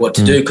to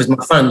do, because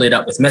my phone lit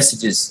up with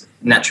messages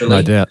naturally,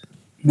 no doubt,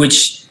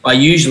 which I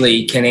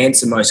usually can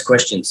answer most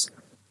questions.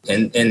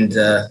 And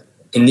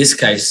in this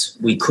case,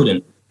 we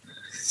couldn't.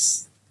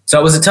 So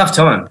it was a tough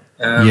time.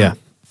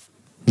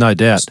 No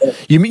doubt. So,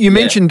 you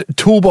mentioned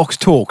toolbox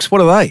talks.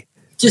 What are they?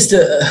 Just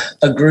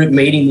a group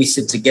meeting. We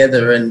sit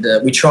together and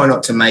we try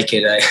not to make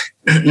it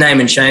a name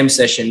and shame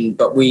session,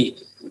 but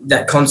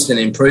that constant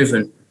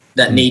improvement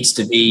that needs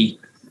to be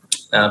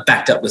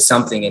backed up with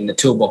something, and the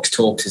toolbox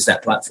talks is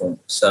that platform.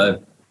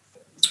 So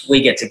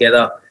we get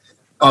together.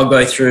 I'll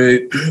go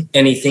through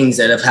any things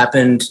that have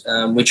happened.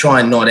 We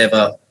try and not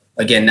ever,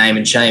 again, name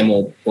and shame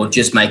or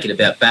just make it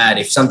about bad.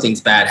 If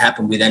something's bad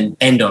happened, we then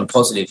end on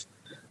positive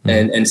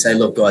and say,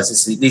 look,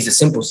 guys, these are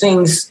simple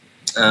things.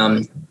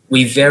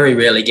 We very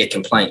rarely get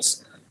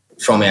complaints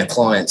from our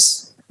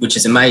clients, which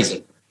is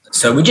amazing.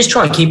 So we just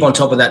try and keep on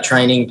top of that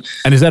training.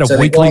 And is that a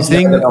weekly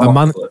thing,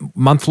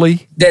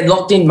 monthly? They're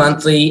locked in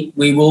monthly.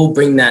 We will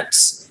bring that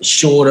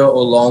shorter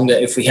or longer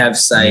if we have,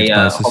 say,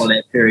 a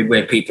holiday period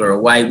where people are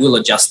away. We'll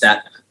adjust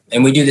that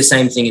And we do the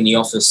same thing in the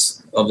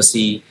office,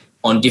 obviously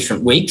on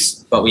different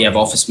weeks, but we have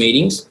office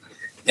meetings.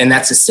 And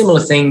that's a similar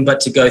thing, but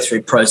to go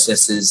through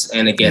processes.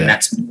 And again,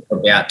 that's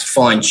about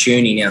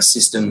fine-tuning our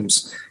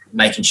systems,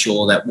 making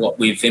sure that what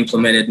we've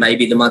implemented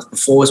maybe the month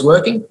before is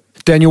working.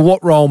 Daniel,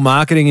 what role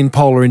marketing in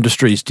Polar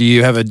Industries? Do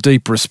you have a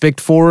deep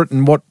respect for it,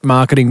 and what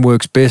marketing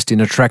works best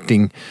in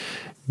attracting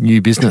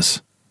new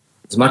business?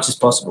 As much as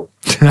possible.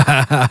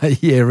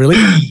 Yeah,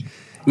 really?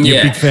 You're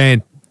a big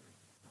fan.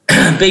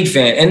 Big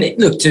fan. And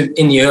look,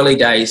 in the early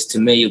days, to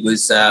me, it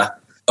was a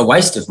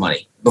waste of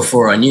money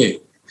before I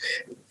knew.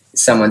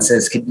 Someone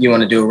says, you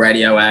want to do a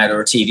radio ad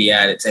or a TV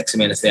ad, it's X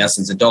amount of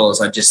thousands of dollars.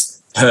 I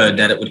just heard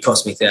that it would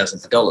cost me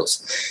thousands of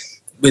dollars.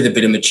 With a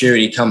bit of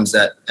maturity comes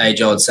that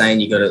age-old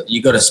saying,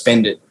 you got to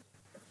spend it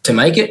to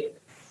make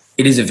it.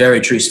 It is a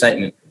very true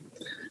statement.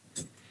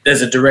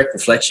 There's a direct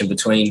reflection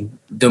between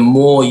the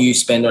more you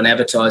spend on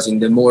advertising,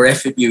 the more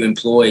effort you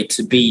employ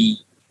to be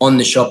on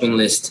the shopping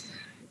list,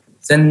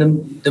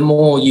 then the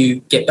more you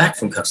get back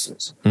from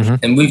customers. Mm-hmm.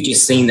 And we've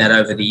just seen that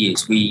over the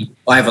years.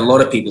 I have a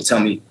lot of people tell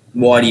me,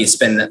 why do you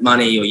spend that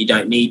money, or you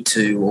don't need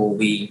to, or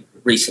we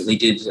recently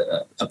did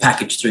a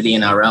package through the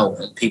NRL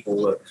and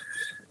people were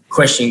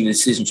questioning the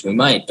decisions we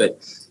made. But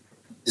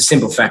the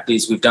simple fact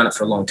is we've done it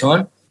for a long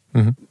time.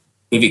 Mm-hmm.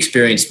 We've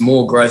experienced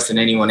more growth than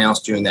anyone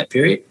else during that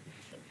period.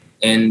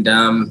 And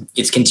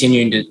it's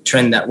continuing to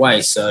trend that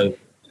way. So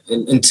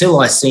until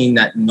I seen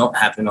that not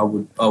happen, I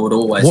would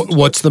always.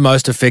 What's the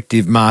most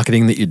effective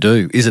marketing that you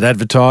do? Is it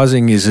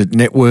advertising? Is it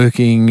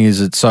networking? Is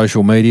it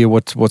social media?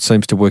 What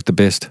seems to work the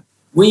best?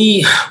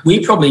 We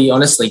probably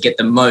honestly get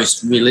the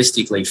most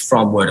realistically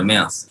from word of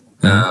mouth.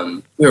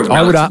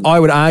 I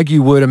would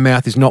argue word of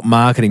mouth is not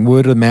marketing.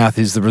 Word of mouth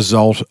is the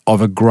result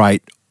of a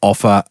great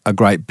offer, a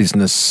great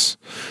business.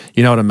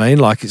 You know what I mean?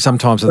 Like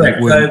sometimes I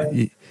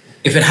think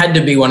if it had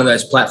to be one of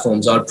those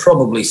platforms, I'd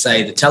probably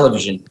say the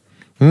television.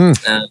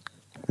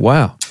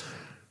 Wow.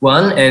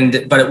 But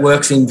it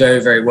works in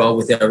very, very well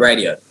with our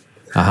radio.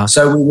 Uh-huh.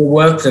 So we will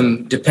work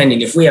them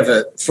depending. If we have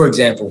for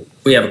example,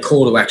 we have a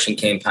call to action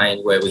campaign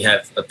where we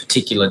have a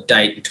particular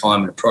date and time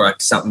and a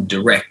product, something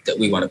direct that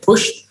we want to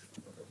push,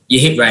 you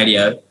hit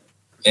radio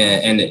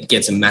and it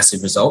gets a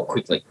massive result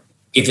quickly.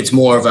 If it's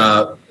more of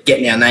a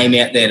getting our name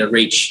out there to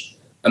reach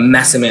a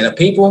mass amount of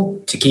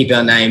people to keep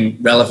our name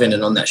relevant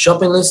and on that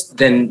shopping list,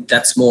 then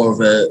that's more of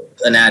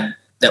an ad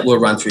that we'll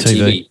run through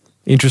TV.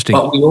 Interesting.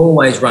 But we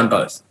always run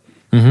both.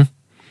 Mm-hmm.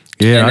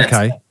 Yeah, and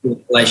okay. That's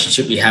the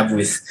relationship we have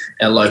with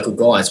our local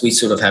guys. We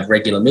sort of have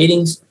regular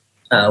meetings.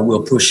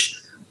 We'll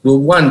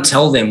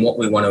tell them what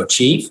we want to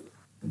achieve.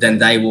 Then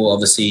they will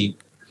obviously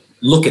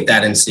look at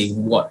that and see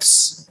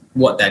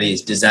what that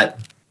is. Does that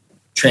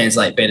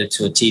translate better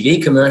to a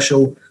TV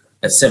commercial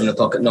at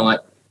 7:00 at night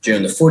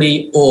during the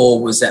footy,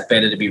 or was that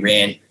better to be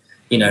ran,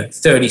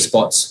 30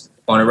 spots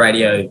on a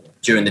radio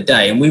during the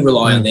day? And we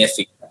rely on their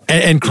feedback.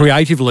 And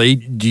creatively,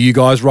 do you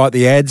guys write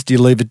the ads? Do you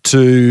leave it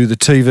to the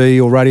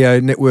TV or radio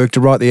network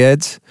to write the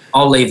ads?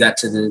 I'll leave that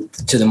to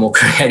the more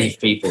creative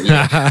people.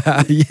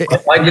 Yeah. Yeah.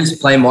 I just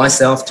play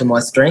myself to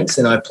my strengths,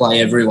 and I play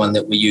everyone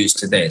that we use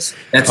to theirs.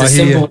 That's a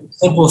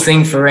simple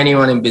thing for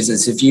anyone in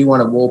business. If you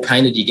want a wall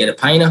painted, you get a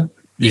painter.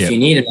 If you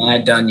need an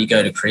ad done, you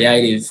go to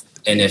creative.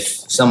 And if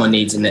someone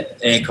needs an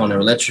aircon or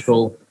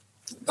electrical,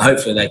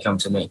 hopefully they come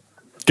to me.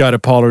 Go to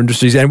Polar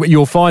Industries, and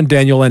you'll find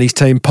Daniel and his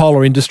team,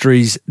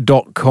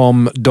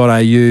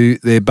 polarindustries.com.au.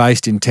 They're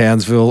based in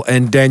Townsville.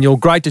 And Daniel,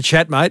 great to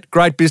chat, mate.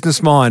 Great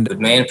business mind. Good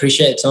man.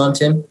 Appreciate the time,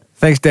 Tim.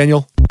 Thanks,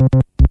 Daniel.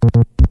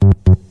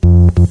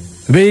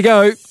 There you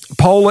go.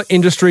 Polar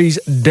Industries'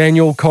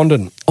 Daniel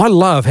Condon. I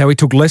love how he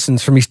took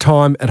lessons from his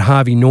time at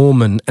Harvey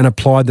Norman and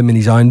applied them in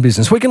his own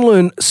business. We can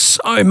learn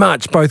so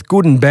much, both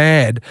good and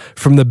bad,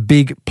 from the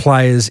big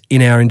players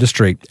in our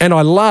industry. And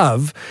I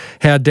love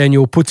how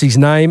Daniel puts his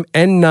name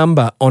and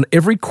number on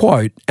every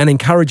quote and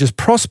encourages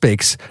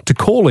prospects to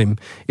call him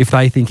if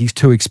they think he's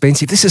too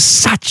expensive. This is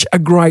such a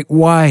great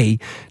way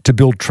to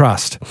build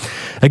trust.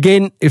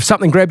 Again, if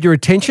something grabbed your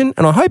attention,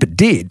 and I hope it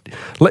did,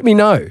 let me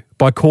know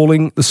by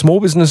calling the Small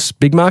Business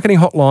Big Marketing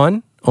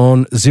Hotline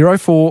on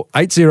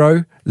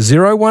 0480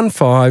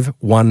 015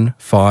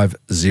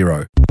 150.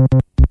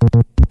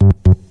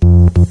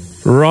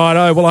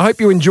 Righto. Well, I hope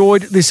you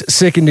enjoyed this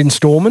second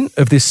instalment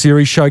of this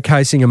series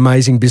showcasing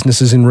amazing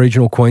businesses in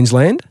regional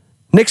Queensland.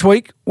 Next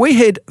week, we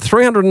head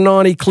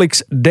 390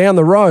 clicks down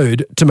the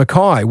road to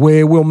Mackay,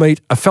 where we'll meet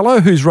a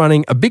fellow who's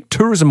running a big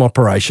tourism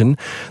operation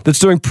that's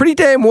doing pretty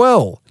damn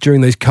well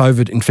during these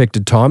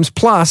COVID-infected times,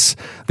 plus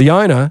the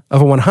owner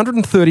of a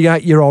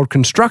 138-year-old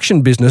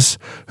construction business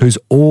who's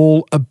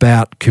all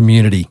about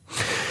community.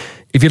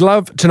 If you'd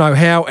love to know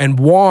how and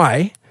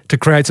why to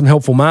create some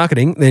helpful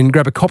marketing, then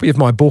grab a copy of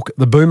my book,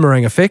 The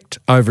Boomerang Effect,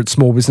 over at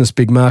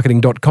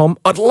smallbusinessbigmarketing.com.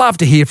 I'd love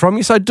to hear from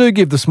you, so do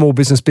give the Small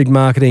Business Big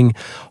Marketing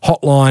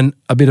hotline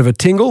a bit of a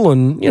tingle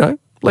and,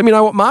 let me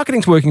know what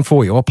marketing's working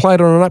for you. I'll play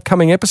it on an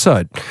upcoming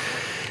episode.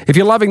 If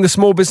you're loving the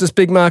Small Business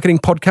Big Marketing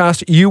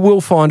podcast, you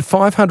will find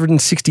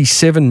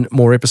 567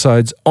 more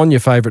episodes on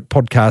your favourite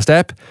podcast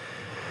app.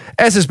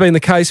 As has been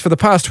the case for the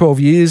past 12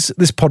 years,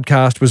 this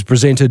podcast was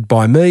presented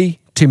by me,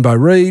 Timbo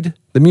Reid,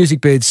 the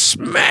music bed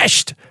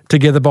smashed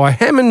together by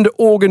Hammond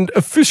organ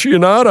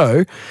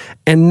aficionado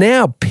and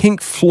now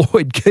Pink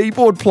Floyd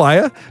keyboard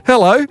player,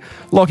 hello,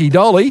 Lockie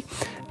Dolly.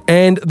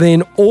 And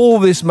then all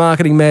this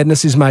marketing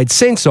madness is made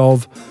sense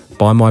of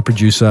by my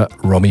producer,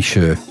 Romy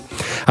Sher.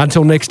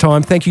 Until next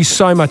time, thank you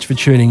so much for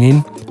tuning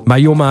in. May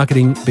your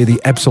marketing be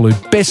the absolute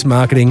best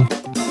marketing.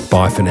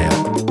 Bye for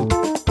now.